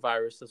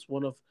coronavirus as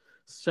one of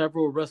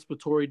several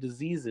respiratory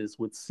diseases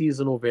with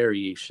seasonal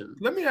variation.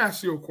 Let me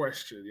ask you a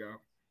question, yo.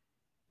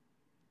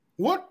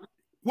 What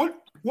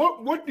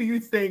do you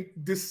think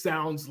this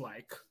sounds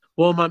like?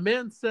 Well, my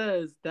man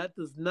says that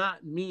does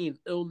not mean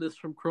illness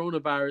from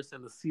coronavirus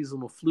and the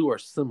seasonal flu are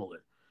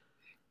similar.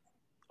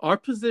 Our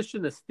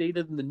position, as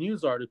stated in the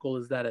news article,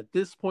 is that at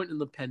this point in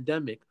the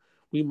pandemic,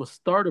 we must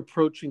start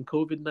approaching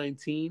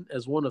COVID-19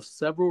 as one of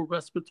several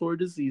respiratory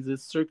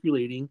diseases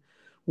circulating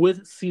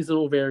with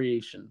seasonal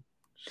variation.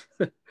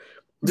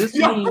 This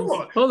means, hold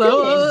on.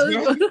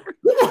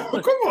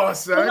 Come on,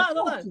 son.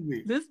 Hold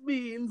on. This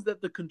means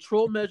that the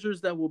control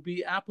measures that will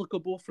be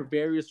applicable for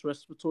various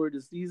respiratory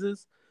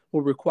diseases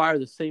will require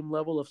the same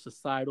level of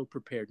societal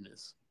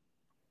preparedness.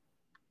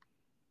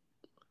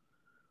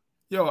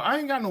 Yo, I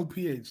ain't got no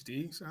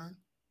PhD, son.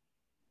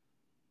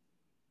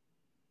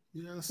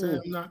 You know what I'm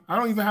saying? I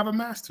don't even have a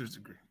master's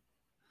degree.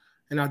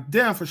 And I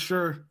damn for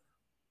sure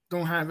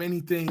don't have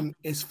anything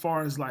as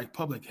far as like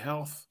public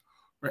health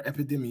or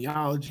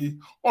epidemiology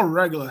or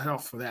regular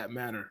health for that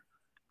matter.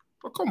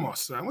 But come on,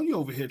 son. When you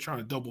over here trying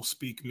to double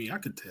speak me, I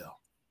could tell.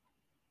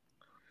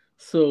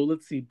 So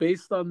let's see.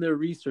 Based on their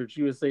research,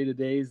 USA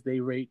Today's, they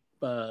rate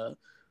the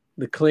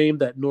claim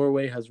that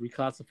Norway has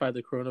reclassified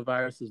the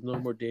coronavirus as no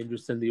more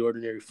dangerous than the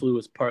ordinary flu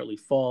is partly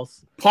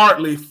false.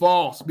 Partly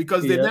false,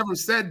 because they never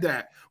said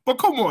that. But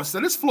come on,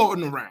 son. It's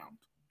floating around.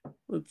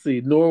 Let's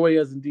see. Norway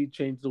has indeed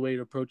changed the way it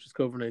approaches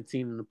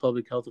COVID-19, and the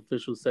public health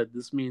officials said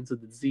this means the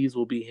disease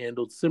will be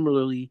handled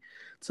similarly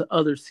to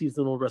other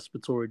seasonal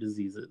respiratory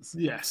diseases.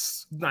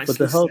 Yes. Nice. But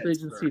the health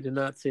agency did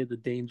not say the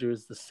danger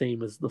is the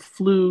same as the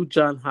flu.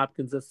 Johns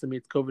Hopkins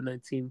estimates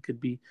COVID-19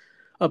 could be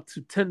up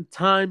to 10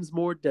 times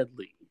more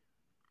deadly.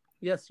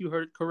 Yes, you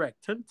heard it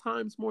correct. 10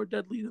 times more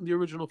deadly than the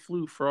original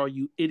flu for all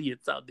you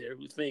idiots out there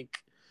who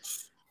think.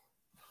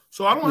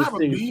 So I don't have a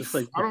beef.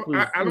 Like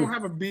I don't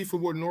have a beef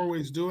with what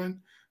Norway's doing.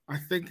 I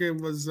think it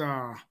was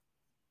it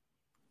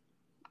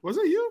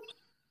you?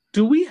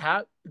 Do we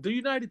have the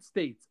United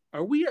States?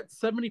 Are we at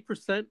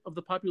 70% of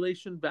the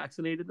population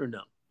vaccinated or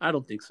no? I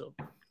don't think so.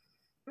 I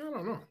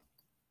don't know.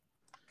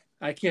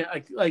 I can't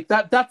like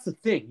that. That's the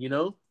thing, you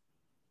know.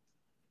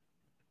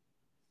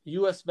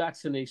 U.S.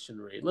 vaccination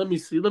rate. Let me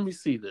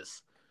see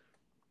this.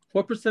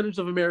 What percentage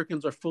of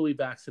Americans are fully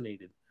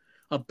vaccinated?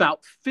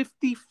 About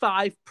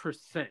 55%.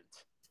 55.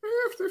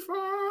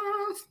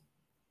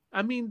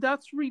 I mean,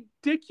 that's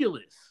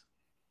ridiculous.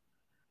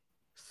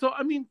 So,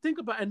 I mean, think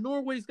about it. And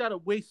Norway's got a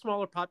way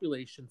smaller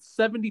population.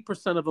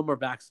 70% of them are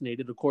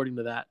vaccinated, according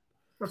to that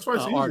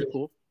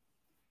article.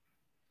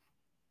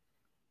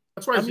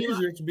 That's why it's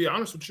easier, to be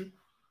honest with you.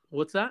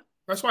 What's that?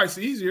 That's why it's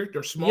easier.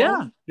 They're small.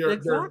 Yeah,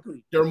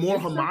 exactly. They're more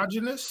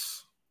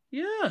homogenous.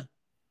 Yeah.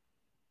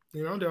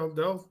 You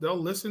know, they'll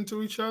listen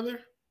to each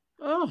other.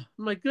 Oh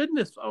my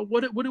goodness!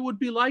 What it would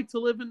be like to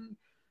live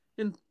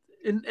in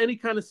any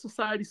kind of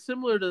society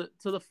similar to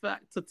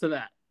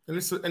that. And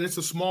it's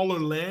a smaller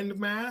land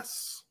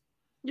mass.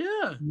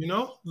 Yeah. You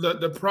know,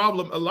 the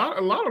problem, a lot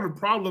of the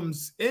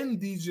problems in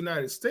these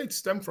United States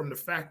stem from the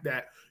fact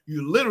that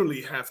you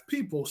literally have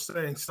people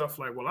saying stuff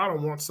like, well, I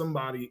don't want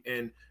somebody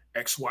in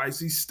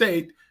XYZ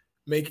state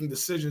making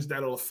decisions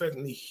that'll affect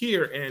me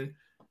here in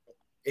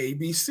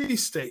ABC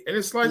state. And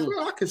it's like,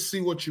 well, I can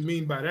see what you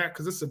mean by that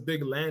because it's a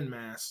big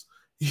landmass.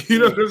 You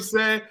know what I'm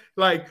saying?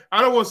 Like,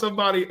 I don't want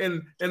somebody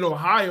in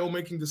Ohio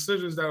making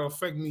decisions that'll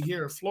affect me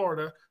here in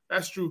Florida.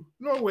 That's true.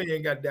 Norway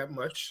ain't got that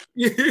much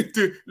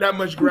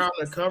ground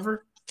to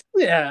cover.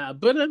 Yeah,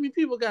 but I mean,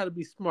 people got to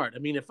be smart. I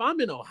mean, if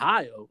I'm in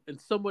Ohio and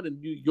someone in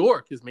New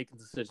York is making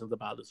decisions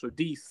about this, or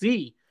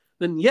DC,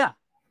 then yeah,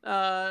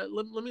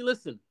 let me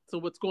listen to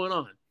what's going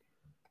on.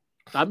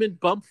 I'm in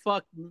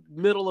bumfuck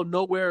middle of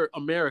nowhere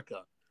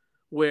America,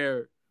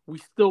 where we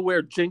still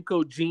wear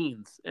Jinko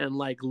jeans and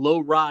like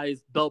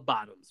low-rise bell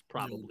bottoms.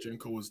 Probably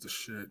Jinko was the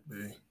shit,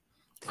 man.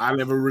 I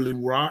never really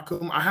rock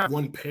them. I had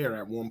one pair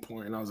at one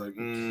point, and I was like,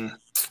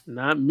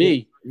 not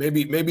me.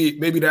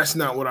 Maybe that's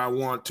not what I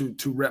want to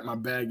rep my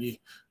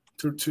baggy,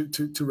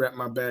 to rep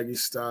my baggy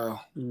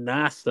style.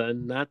 Nah,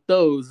 son, not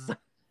those. Like,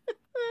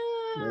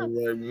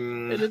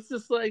 And it's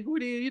just like,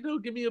 what do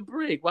you give me a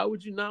break? Why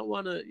would you not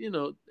want to,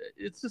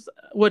 it's just,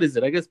 what is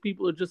it? I guess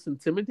people are just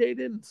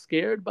intimidated and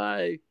scared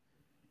by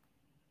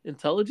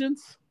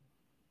intelligence.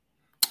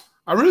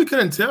 I really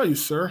couldn't tell you,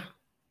 sir.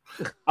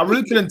 I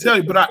really couldn't tell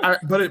you, but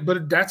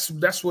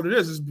that's what it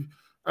is.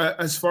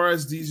 As far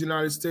as these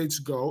United States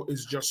go,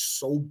 it's just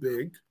so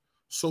big,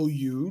 so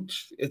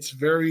huge. It's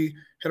very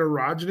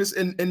heterogeneous,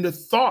 and the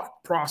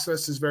thought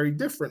process is very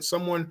different.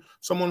 Someone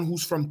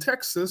who's from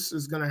Texas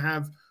is going to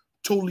have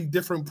totally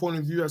different point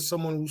of view as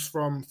someone who's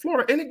from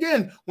Florida. And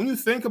again, when you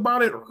think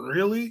about it,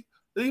 really,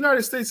 the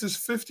United States is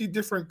 50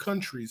 different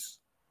countries.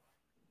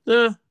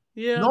 Yeah.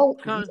 No,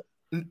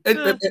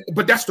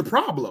 but that's the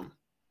problem.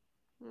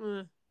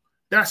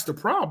 That's the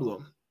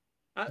problem.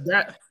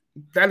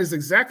 That is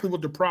exactly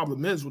what the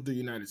problem is with the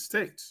United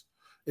States.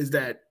 Is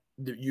that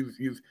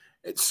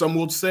some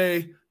would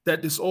say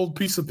that this old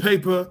piece of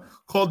paper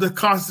called the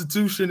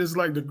Constitution is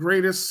like the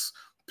greatest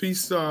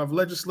piece of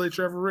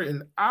legislature ever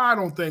written. I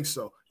don't think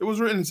so. It was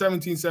written in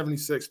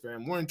 1776,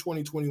 fam. We're in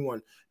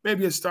 2021.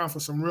 Maybe it's time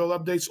for some real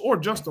updates or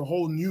just a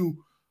whole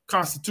new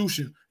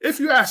Constitution. If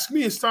you ask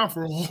me, it's time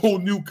for a whole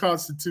new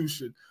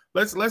Constitution.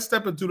 Let's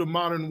step into the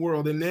modern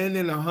world, and then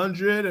in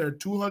 100 or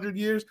 200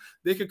 years,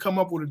 they could come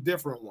up with a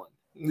different one.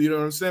 You know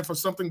what I'm saying? For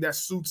something that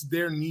suits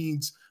their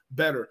needs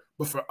better.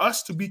 But for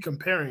us to be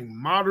comparing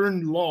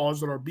modern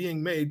laws that are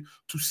being made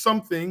to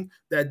something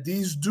that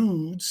these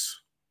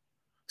dudes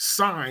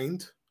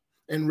signed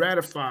and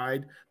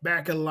ratified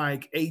back in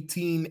like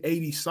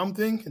 1880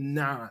 something.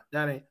 Nah,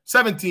 that ain't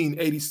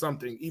 1780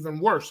 something. Even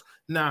worse.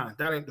 Nah,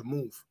 that ain't the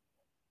move.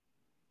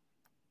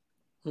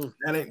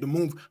 That ain't the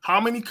move. How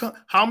many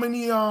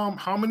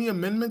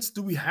amendments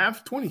do we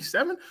have?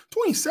 27?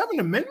 27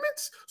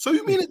 amendments? So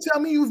you mean to tell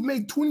me you've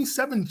made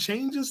 27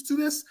 changes to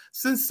this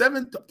since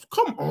 7?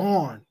 Come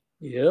on.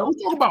 Yeah.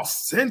 We talk about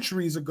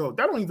centuries ago.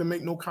 That don't even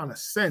make no kind of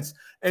sense.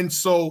 And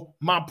so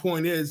my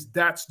point is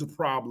that's the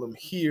problem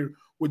here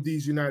with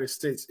these United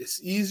States.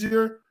 It's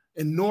easier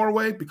in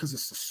Norway because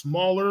it's a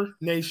smaller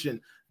nation.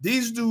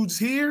 These dudes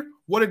here,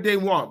 what did they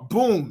want?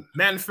 Boom,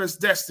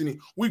 manifest destiny.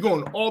 We're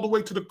going all the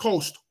way to the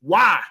coast.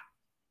 Why?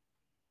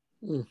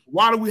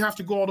 Why do we have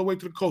to go all the way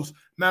to the coast?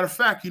 Matter of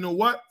fact, you know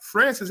what?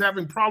 France is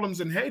having problems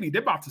in Haiti.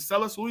 They're about to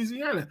sell us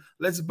Louisiana.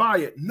 Let's buy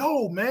it.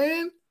 No,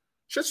 man.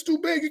 Shit's too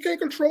big. You can't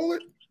control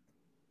it.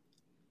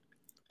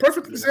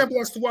 Perfect example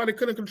as to why they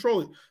couldn't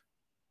control it.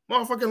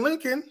 Motherfucking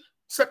Lincoln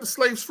set the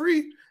slaves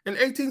free in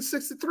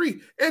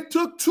 1863. It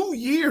took 2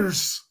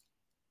 years.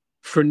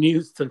 For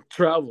news to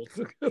travel.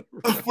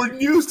 For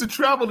news to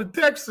travel to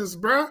Texas,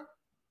 bro.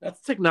 That's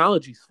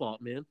technology's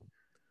fault, man.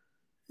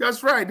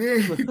 That's right. They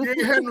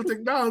ain't had no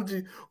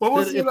technology. What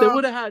was if they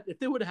would have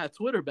had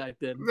Twitter back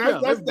then.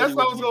 That's what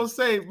I was gonna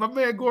say. My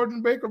man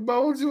Gordon Baker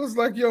Bones, he was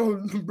like, "Yo,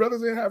 brothers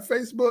didn't have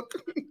Facebook.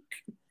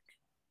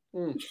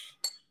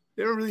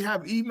 They don't really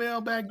have email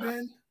back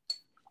then."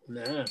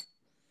 Nah.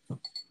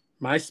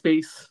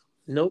 MySpace.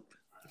 Nope.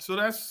 So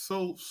that's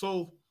so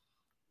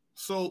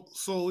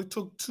it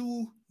took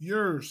 2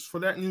 years for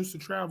that news to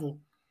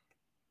travel.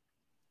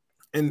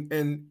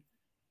 And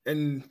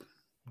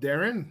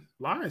therein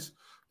lies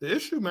the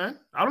issue, man.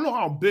 I don't know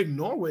how big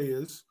Norway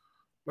is,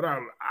 but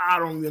I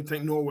don't even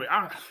think Norway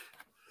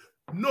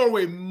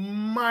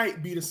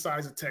might be the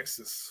size of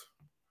Texas.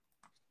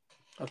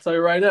 I'll tell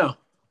you right now.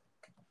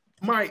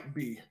 Might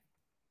be.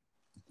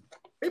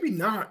 Maybe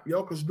not,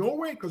 yo, because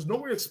Norway is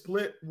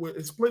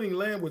splitting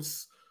land with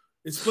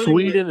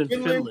Sweden and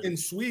Finland. And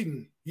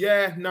Sweden.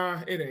 Yeah,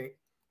 nah, it ain't.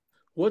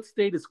 What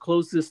state is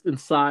closest in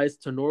size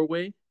to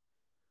Norway?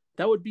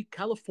 That would be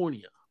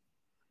California.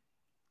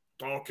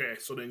 Okay,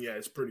 so then yeah,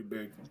 it's pretty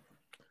big.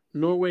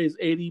 Norway is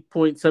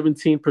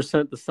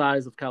 80.17% the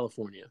size of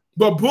California.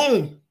 But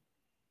boom.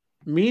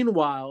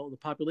 Meanwhile, the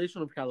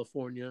population of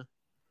California,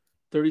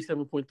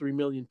 37.3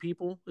 million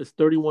people, is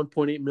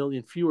 31.8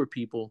 million fewer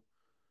people.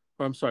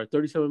 Or I'm sorry,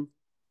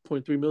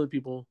 37.3 million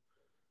people.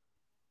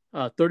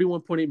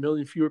 31.8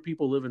 million fewer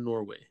people live in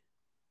Norway.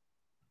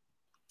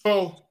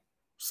 Oh,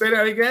 say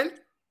that again.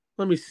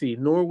 Let me see.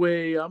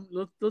 Norway.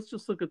 Let's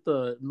just look at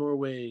the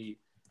Norway.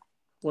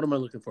 What am I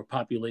looking for?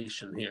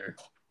 Population here.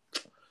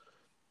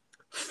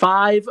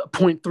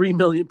 5.3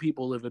 million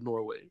people live in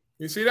Norway.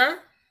 You see that?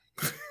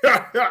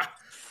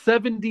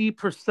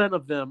 70%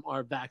 of them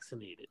are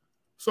vaccinated.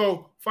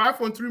 So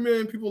 5.3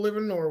 million people live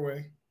in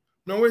Norway.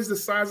 Norway is the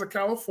size of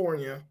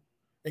California.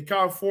 And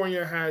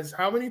California has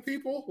how many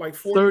people? Like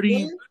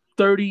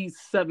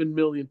 37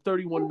 million,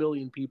 31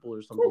 million people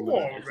or something. Come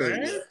on,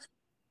 man.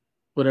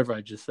 Whatever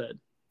I just said.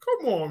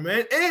 Come on,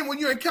 man. And when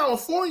you're in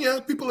California,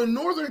 people in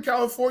Northern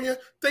California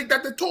think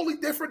that they're totally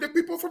different than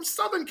people from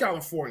Southern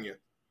California,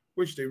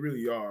 which they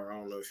really are. I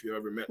don't know if you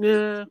ever met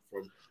people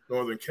from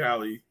Northern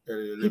Cali.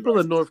 People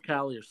in North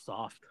Cali are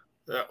soft.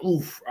 I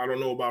don't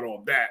know about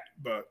all that,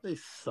 but they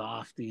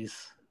softies.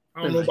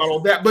 I don't know about all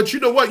that, but you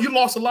know what? You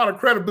lost a lot of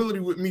credibility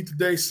with me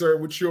today, sir,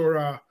 with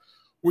your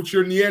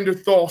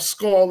Neanderthal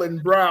skull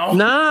and brow.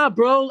 Nah,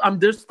 bro.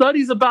 There's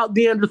studies about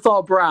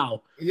Neanderthal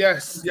brow.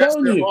 Yes, there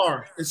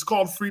are. It's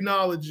called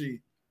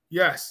phrenology.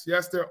 Yes,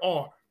 there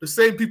are. The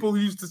same people who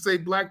used to say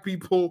black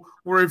people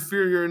were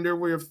inferior in their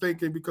way of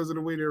thinking because of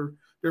the way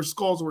their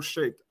skulls were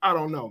shaped. I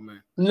don't know,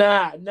 man.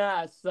 Nah,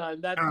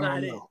 son. That's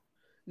not it.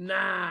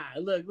 Nah,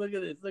 look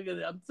at this. Look at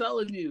it. I'm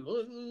telling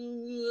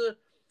you.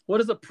 What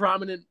does a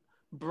prominent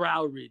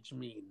brow ridge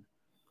mean?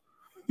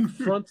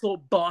 Frontal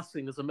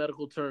bossing is a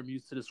medical term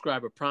used to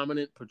describe a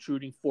prominent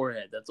protruding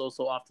forehead that's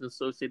also often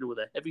associated with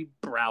a heavy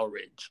brow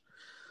ridge.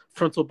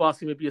 Frontal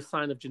bossing may be a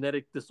sign of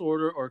genetic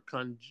disorder or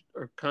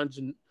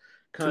congenital.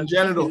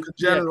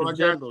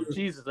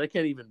 Jesus, I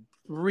can't even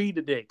read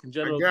today.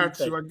 Congenital. I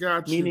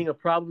got you. Meaning a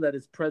problem that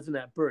is present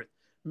at birth.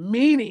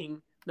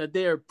 Meaning that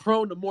they are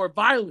prone to more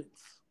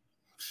violence.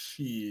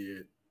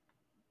 Shit.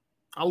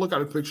 I'll look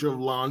at a picture of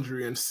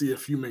laundry and see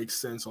if you make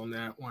sense on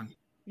that one.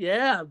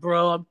 Yeah,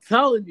 bro, I'm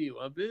telling you,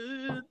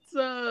 it's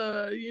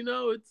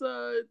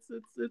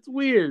it's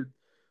weird.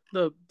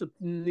 The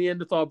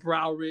Neanderthal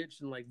brow ridge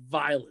and like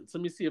violence.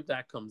 Let me see if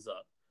that comes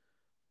up.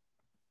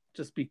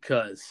 Just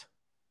because.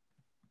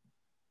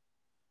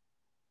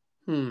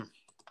 I'm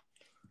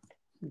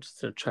just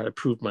gonna try to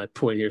prove my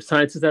point here.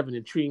 Scientists have an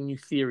intriguing new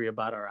theory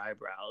about our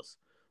eyebrows.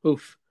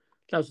 Oof,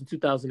 that was in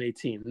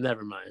 2018.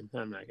 Never mind.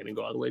 I'm not gonna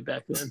go all the way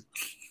back then.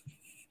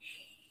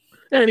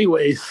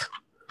 Anyways.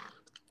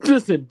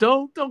 Listen,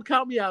 don't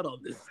count me out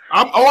on this.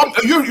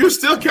 You're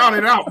still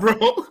counted out, bro.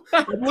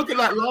 I'm looking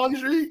at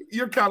laundry.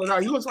 You're counted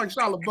out. He looks like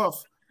Shia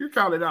LaBeouf. You're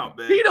counted out,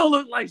 man. He don't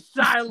look like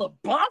Shia LaBeouf.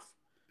 What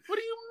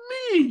do you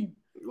mean?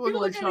 You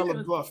look like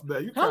Shia LaBeouf,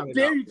 man. How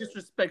dare you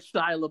disrespect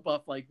Shia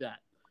LaBeouf like that?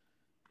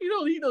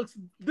 He looks.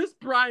 This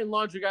Brian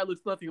Laundrie guy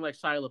looks nothing like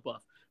Shia LaBeouf.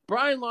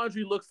 Brian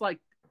Laundrie looks like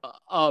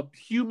a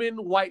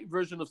human white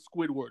version of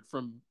Squidward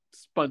from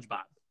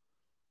SpongeBob.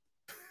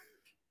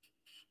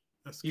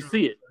 You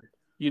see it.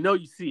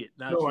 You see it.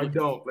 Now no, I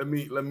don't. Let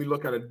me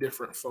look at a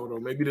different photo.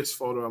 Maybe this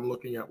photo I'm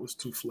looking at was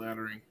too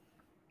flattering.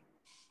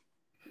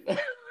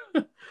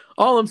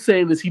 All I'm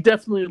saying is he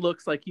definitely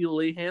looks like he'll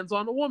lay hands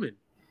on a woman.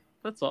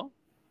 That's all.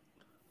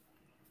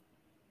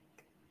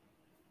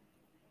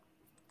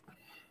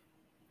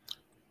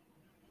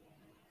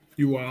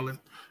 You wildin'.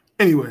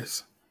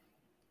 Anyways.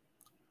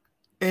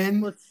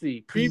 And let's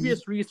see.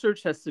 Previous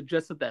research has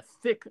suggested that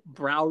thick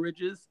brow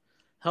ridges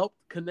help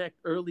connect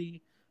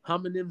early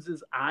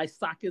hominins' eye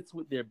sockets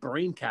with their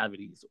brain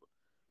cavities,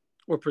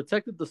 or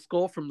protected the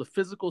skull from the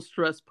physical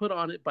stress put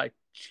on it by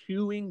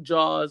chewing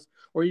jaws,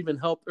 or even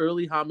helped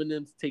early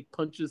hominins take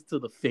punches to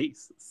the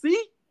face.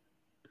 See?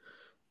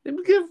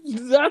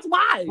 That's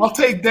why. I'll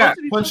take that.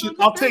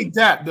 I'll take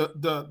that.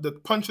 The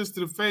punches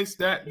to the face,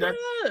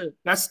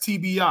 that's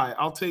TBI.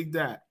 I'll take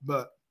that.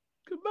 But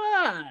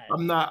goodbye.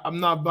 I'm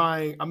not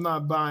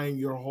buying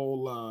your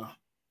whole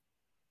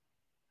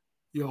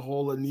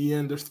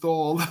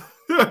Neanderthal.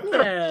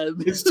 Yeah.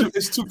 It's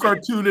too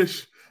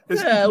cartoonish.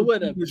 It's too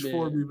whatever cartoonish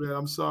for me, man.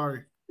 I'm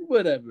sorry.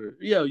 Whatever.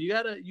 Yo, you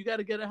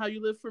gotta get it how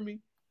you live for me.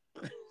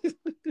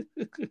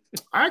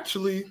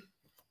 Actually,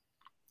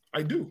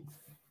 I do.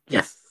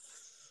 Yes.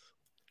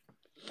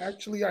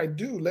 Actually, I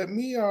do. Let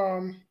me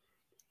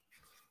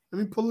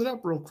pull it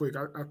up real quick.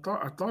 I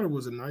thought it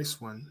was a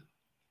nice one.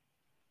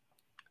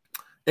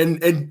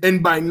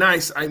 And by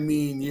nice, I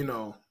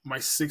mean, my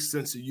sixth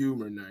sense of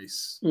humor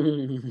nice.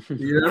 You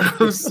know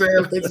what I'm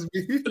saying?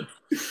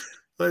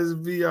 Let's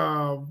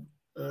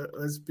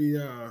be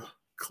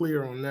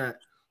clear on that.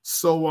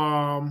 So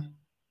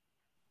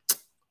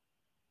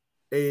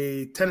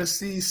a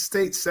Tennessee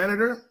state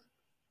senator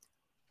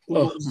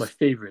my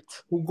favorite,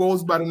 who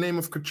goes by the name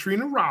of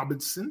Katrina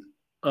Robinson.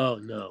 Oh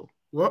no.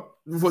 Well,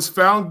 was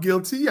found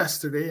guilty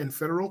yesterday in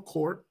federal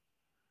court.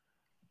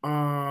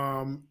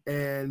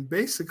 And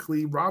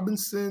basically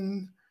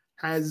Robinson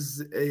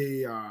has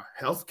a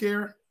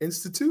healthcare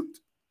institute,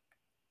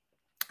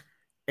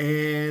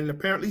 and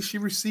apparently she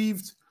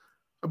received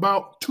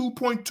about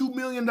 $2.2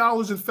 million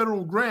in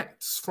federal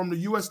grants from the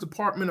U.S.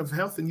 Department of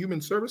Health and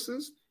Human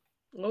Services.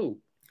 Oh.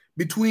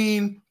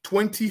 Between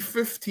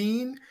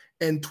 2015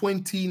 and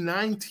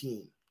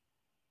 2019.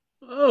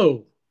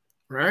 Oh.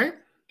 Right?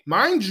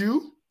 Mind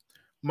you,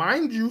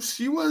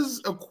 she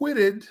was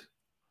acquitted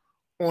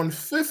on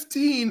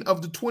 15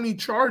 of the 20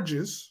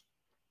 charges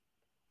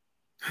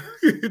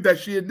that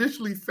she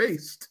initially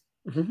faced.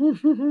 All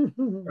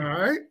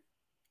right?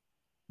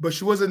 But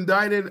she was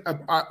indicted,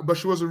 but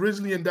she was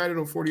originally indicted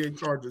on 48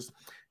 charges.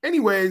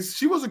 Anyways,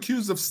 she was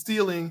accused of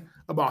stealing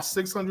about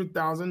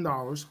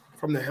 $600,000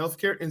 from the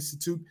Healthcare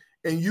Institute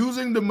and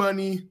using the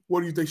money.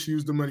 What do you think she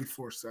used the money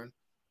for, son?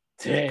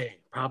 Dang,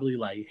 probably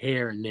like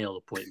hair and nail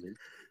appointment.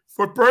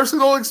 For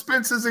personal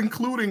expenses,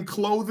 including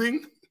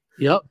clothing,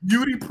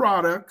 beauty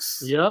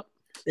products, a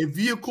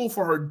vehicle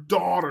for her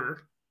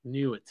daughter,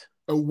 knew it,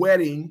 a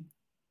wedding,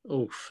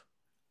 oof,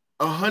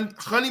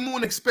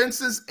 honeymoon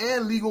expenses,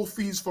 and legal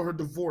fees for her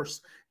divorce,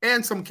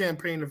 and some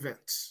campaign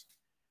events.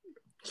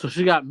 So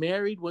she got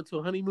married, went to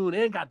a honeymoon,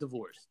 and got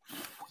divorced.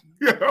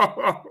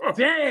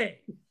 Dang.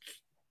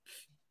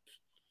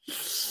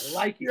 I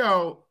like it.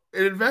 Yo,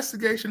 an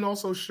investigation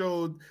also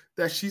showed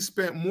that she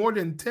spent more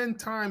than 10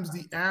 times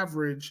the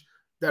average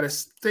that a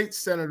state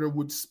senator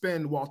would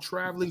spend while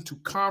traveling to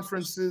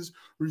conferences,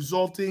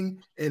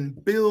 resulting in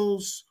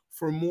bills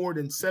for more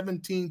than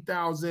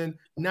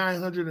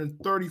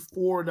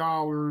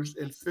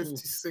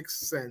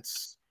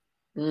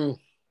 $17,934.56.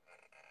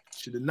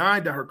 She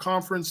denied that her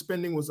conference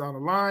spending was out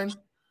of line,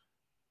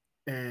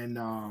 and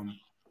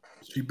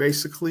she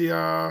basically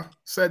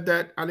said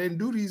that I didn't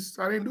do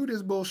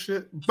this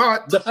bullshit,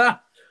 but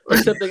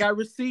except they got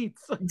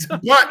receipts. But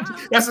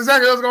that's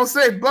exactly what I was gonna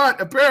say.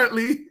 But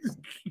apparently,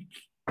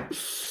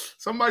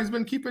 somebody's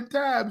been keeping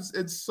tabs,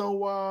 and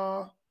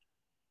so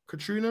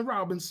Katrina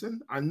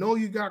Robinson, I know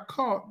you got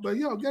caught, but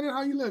yo, get it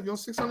how you live. Yo,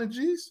 600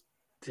 G's.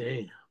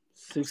 Damn.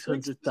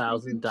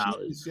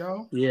 $600,000.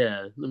 Yo.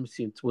 Yeah, let me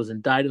see. It was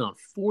indicted on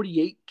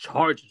 48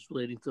 charges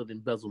relating to the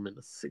embezzlement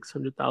of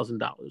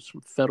 $600,000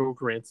 from federal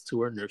grants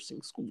to her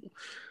nursing school.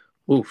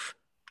 Oof.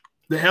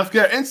 The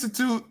Healthcare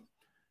Institute.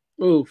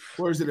 Oof.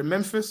 Where is it in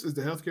Memphis? Is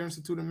the Healthcare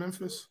Institute in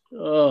Memphis?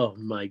 Oh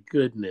my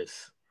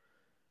goodness.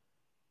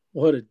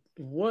 What? I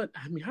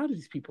mean, how do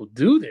these people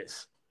do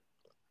this?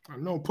 I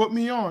know. Put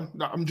me on.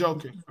 No, I'm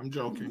joking.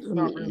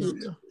 Not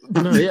really.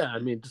 No, yeah. I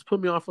mean, just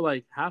put me on for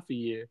like half a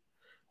year.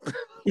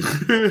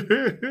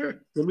 Let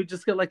me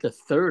just get like a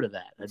third of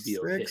that. I'd be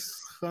okay.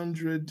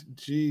 600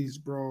 G's,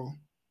 bro.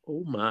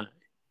 Oh my.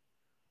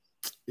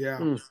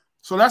 Yeah.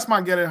 So that's my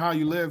get it how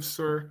you live,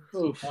 sir.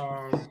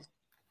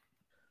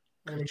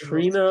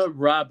 Katrina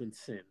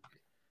Robinson.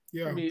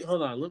 Yeah.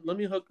 Hold on. Let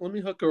me hook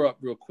her up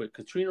real quick.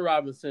 Katrina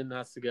Robinson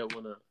has to get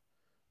one of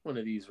one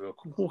of these real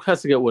quick. Who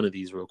has to get one of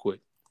these real quick?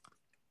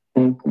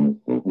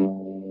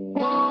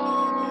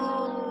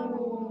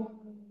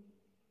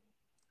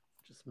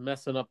 Just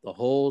messing up the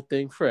whole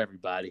thing for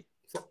everybody.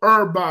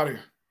 For everybody.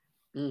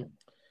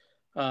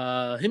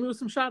 Hit me with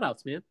some shout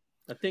outs, man.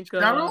 I think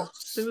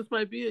this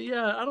might be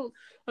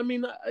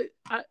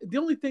the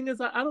only thing is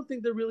I don't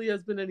think there really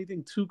has been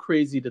anything too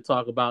crazy to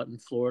talk about in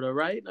Florida,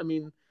 right? I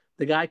mean,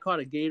 the guy caught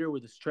a gator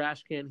with his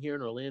trash can here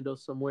in Orlando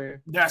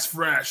somewhere. That's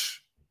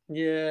fresh.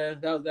 Yeah,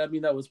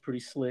 that was pretty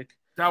slick.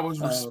 That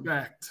was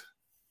respect.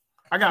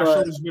 I gotta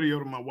show this video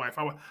to my wife.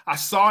 I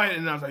saw it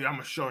and I was like, I'm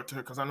gonna show it to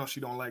her because I know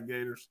she don't like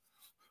gators.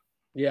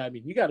 Yeah, I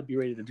mean, you got to be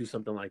ready to do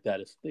something like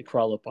that if they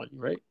crawl up on you,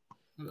 right?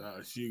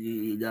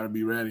 You got to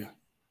be ready.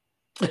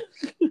 You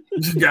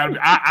got to be.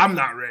 I'm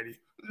not ready.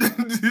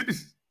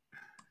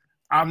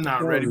 I'm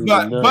not ready.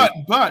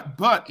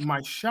 But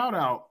my shout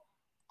out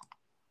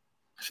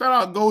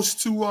goes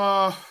to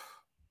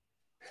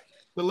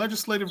the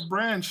legislative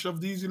branch of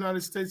these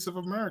United States of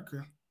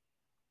America.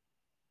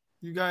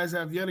 You guys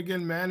have yet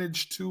again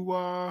managed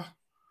to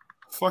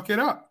fuck it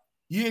up.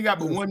 You ain't got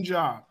but one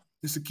job,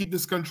 is to keep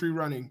this country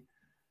running.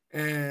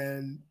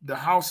 And the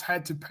House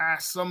had to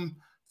pass some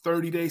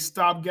 30-day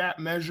stopgap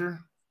measure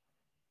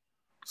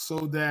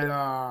so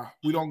that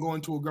we don't go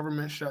into a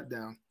government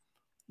shutdown.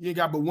 You ain't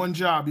got but one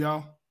job,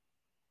 y'all.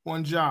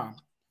 One job.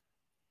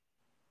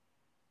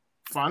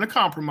 Find a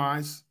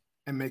compromise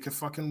and make it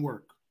fucking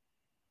work.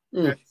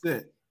 That's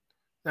it.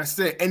 That's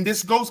it. And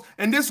this goes to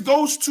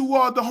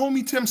the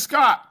homie Tim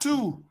Scott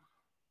too,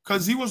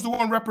 because he was the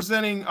one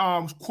representing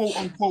quote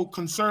unquote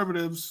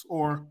conservatives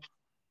or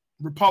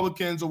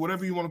Republicans or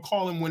whatever you want to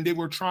call them when they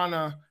were trying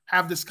to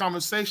have this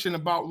conversation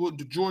about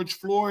the George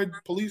Floyd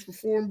police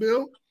reform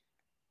bill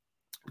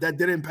that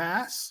didn't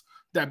pass,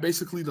 that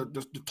basically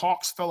the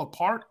talks fell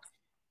apart.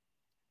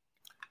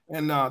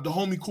 And the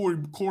homie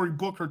Cory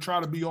Booker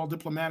tried to be all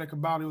diplomatic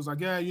about it. It was like,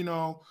 yeah,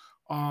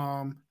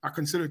 I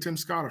consider Tim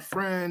Scott a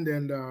friend,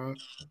 and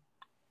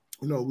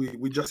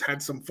we just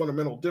had some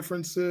fundamental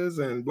differences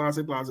and blah,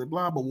 blah, blah,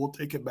 blah, but we'll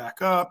take it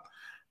back up.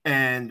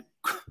 And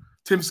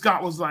Tim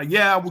Scott was like,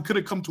 yeah, we could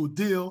have come to a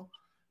deal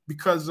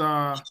because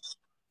the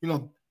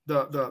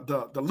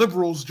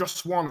liberals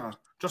just wanna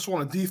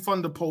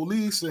defund the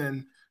police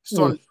and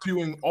start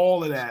spewing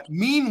all of that.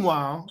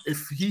 Meanwhile,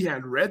 if he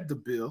had read the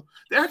bill,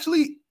 they're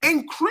actually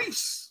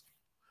increasing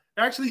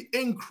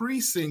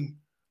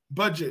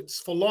budgets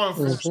for law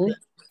enforcement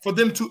for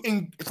them to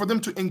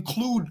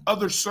include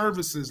other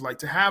services, like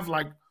to have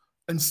like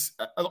an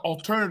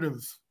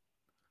alternative,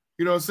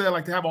 you know what I'm saying,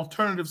 like to have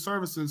alternative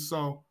services.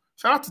 So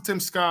shout out to Tim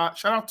Scott.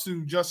 Shout out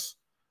to just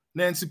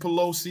Nancy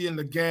Pelosi and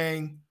the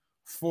gang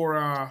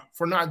for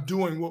not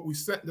doing what we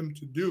sent them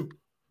to do,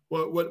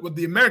 what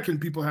the American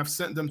people have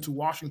sent them to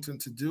Washington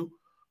to do.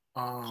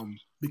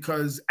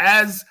 Because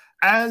as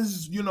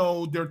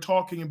they're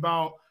talking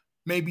about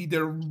maybe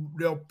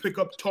they'll pick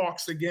up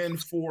talks again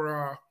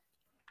for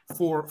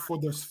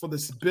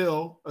this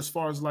bill, as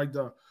far as like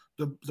the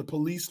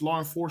police law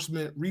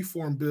enforcement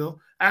reform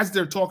bill. As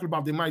they're talking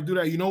about they might do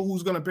that, you know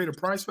who's going to pay the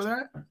price for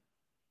that?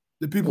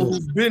 The people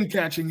who've been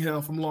catching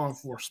hell from law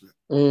enforcement.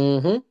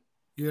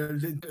 Yeah,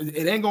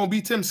 it ain't gonna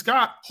be Tim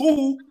Scott,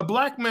 a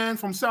black man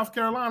from South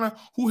Carolina,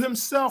 who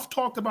himself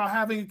talked about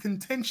having a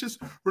contentious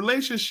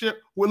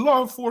relationship with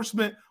law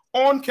enforcement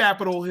on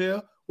Capitol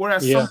Hill.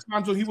 Whereas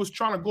sometimes when he was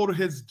trying to go to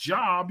his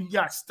job, he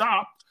got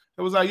stopped.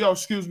 It was like, yo,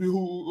 excuse me,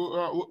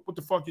 what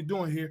the fuck you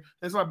doing here? And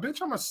it's like,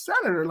 bitch, I'm a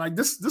senator. Like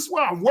this is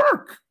where I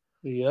work.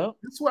 Yeah,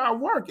 this is where I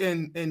work.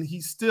 And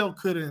he still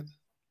couldn't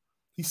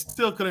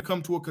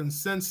come to a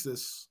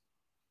consensus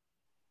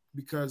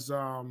because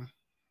they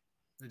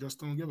just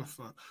don't give a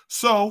fuck.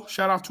 So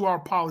shout out to our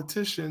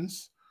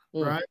politicians,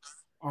 right?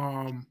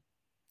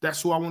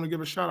 That's who I want to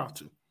give a shout out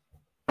to.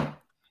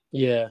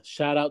 Yeah,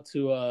 shout out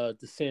to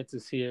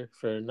DeSantis here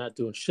for not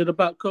doing shit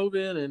about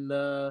COVID, and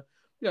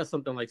we got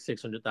something like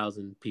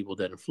 600,000 people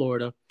dead in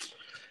Florida.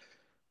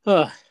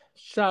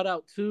 Shout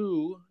out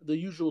to the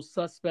usual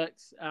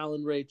suspects: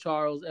 Alan Ray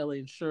Charles, LA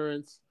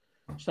Insurance.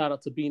 Shout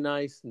out to Be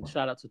Nice, and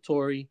shout out to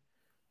Tory.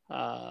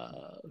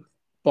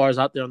 Bars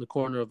out there on the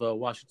corner of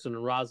Washington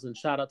and Roslyn.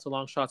 Shout out to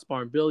Long Shots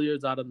Bar and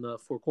Billiards out in the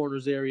Four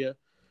Corners area.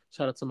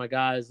 Shout out to my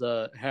guys,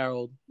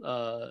 Harold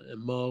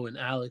and Mo and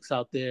Alex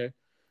out there.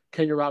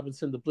 Kenya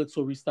Robinson, the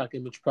Blitzel Restock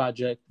Image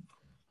Project.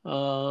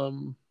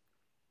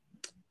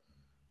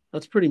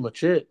 That's pretty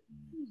much it.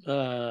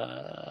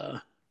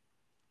 I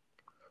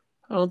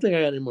don't think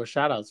I got any more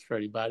shout outs for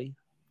anybody.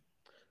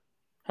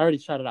 I already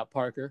shouted out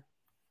Parker.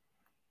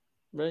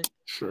 Right?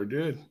 Sure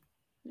did.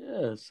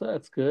 Yeah, so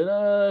that's good.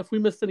 If we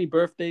missed any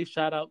birthdays,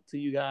 shout out to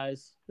you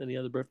guys. Any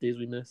other birthdays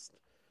we missed?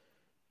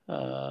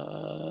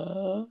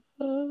 I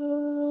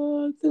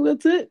think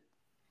that's it.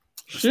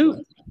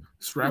 Shoot.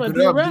 Let's wrap it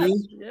up,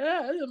 dude.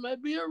 Yeah, it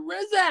might be a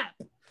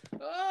Rizap.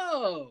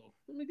 Oh,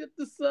 let me get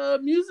this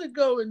music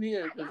going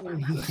here.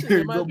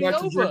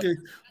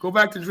 Go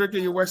back to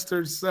drinking your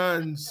Western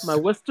Suns. My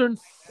Western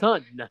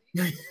Sun.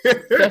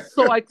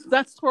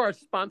 That's for our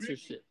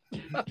sponsorship.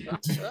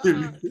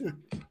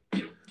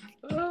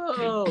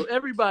 Oh,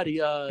 everybody,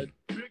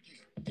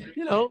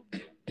 you know,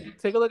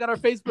 take a look at our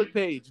Facebook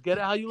page. Get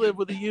it how you live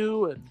with a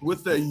U and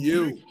with a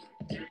U.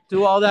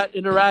 Do all that,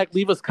 interact,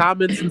 leave us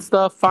comments and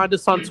stuff. Find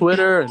us on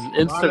Twitter and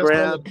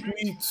Instagram.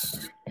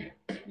 Tweets.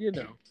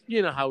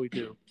 You know how we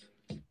do.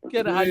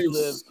 Get it how you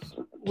live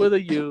with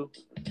a U.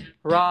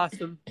 Ross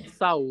and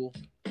Saul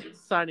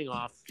signing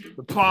off.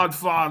 The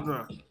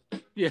Podfather.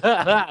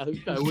 Yeah,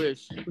 I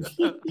wish.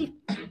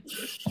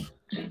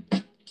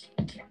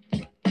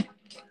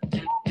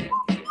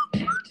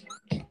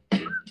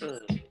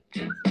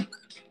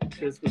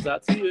 This was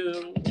out to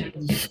you.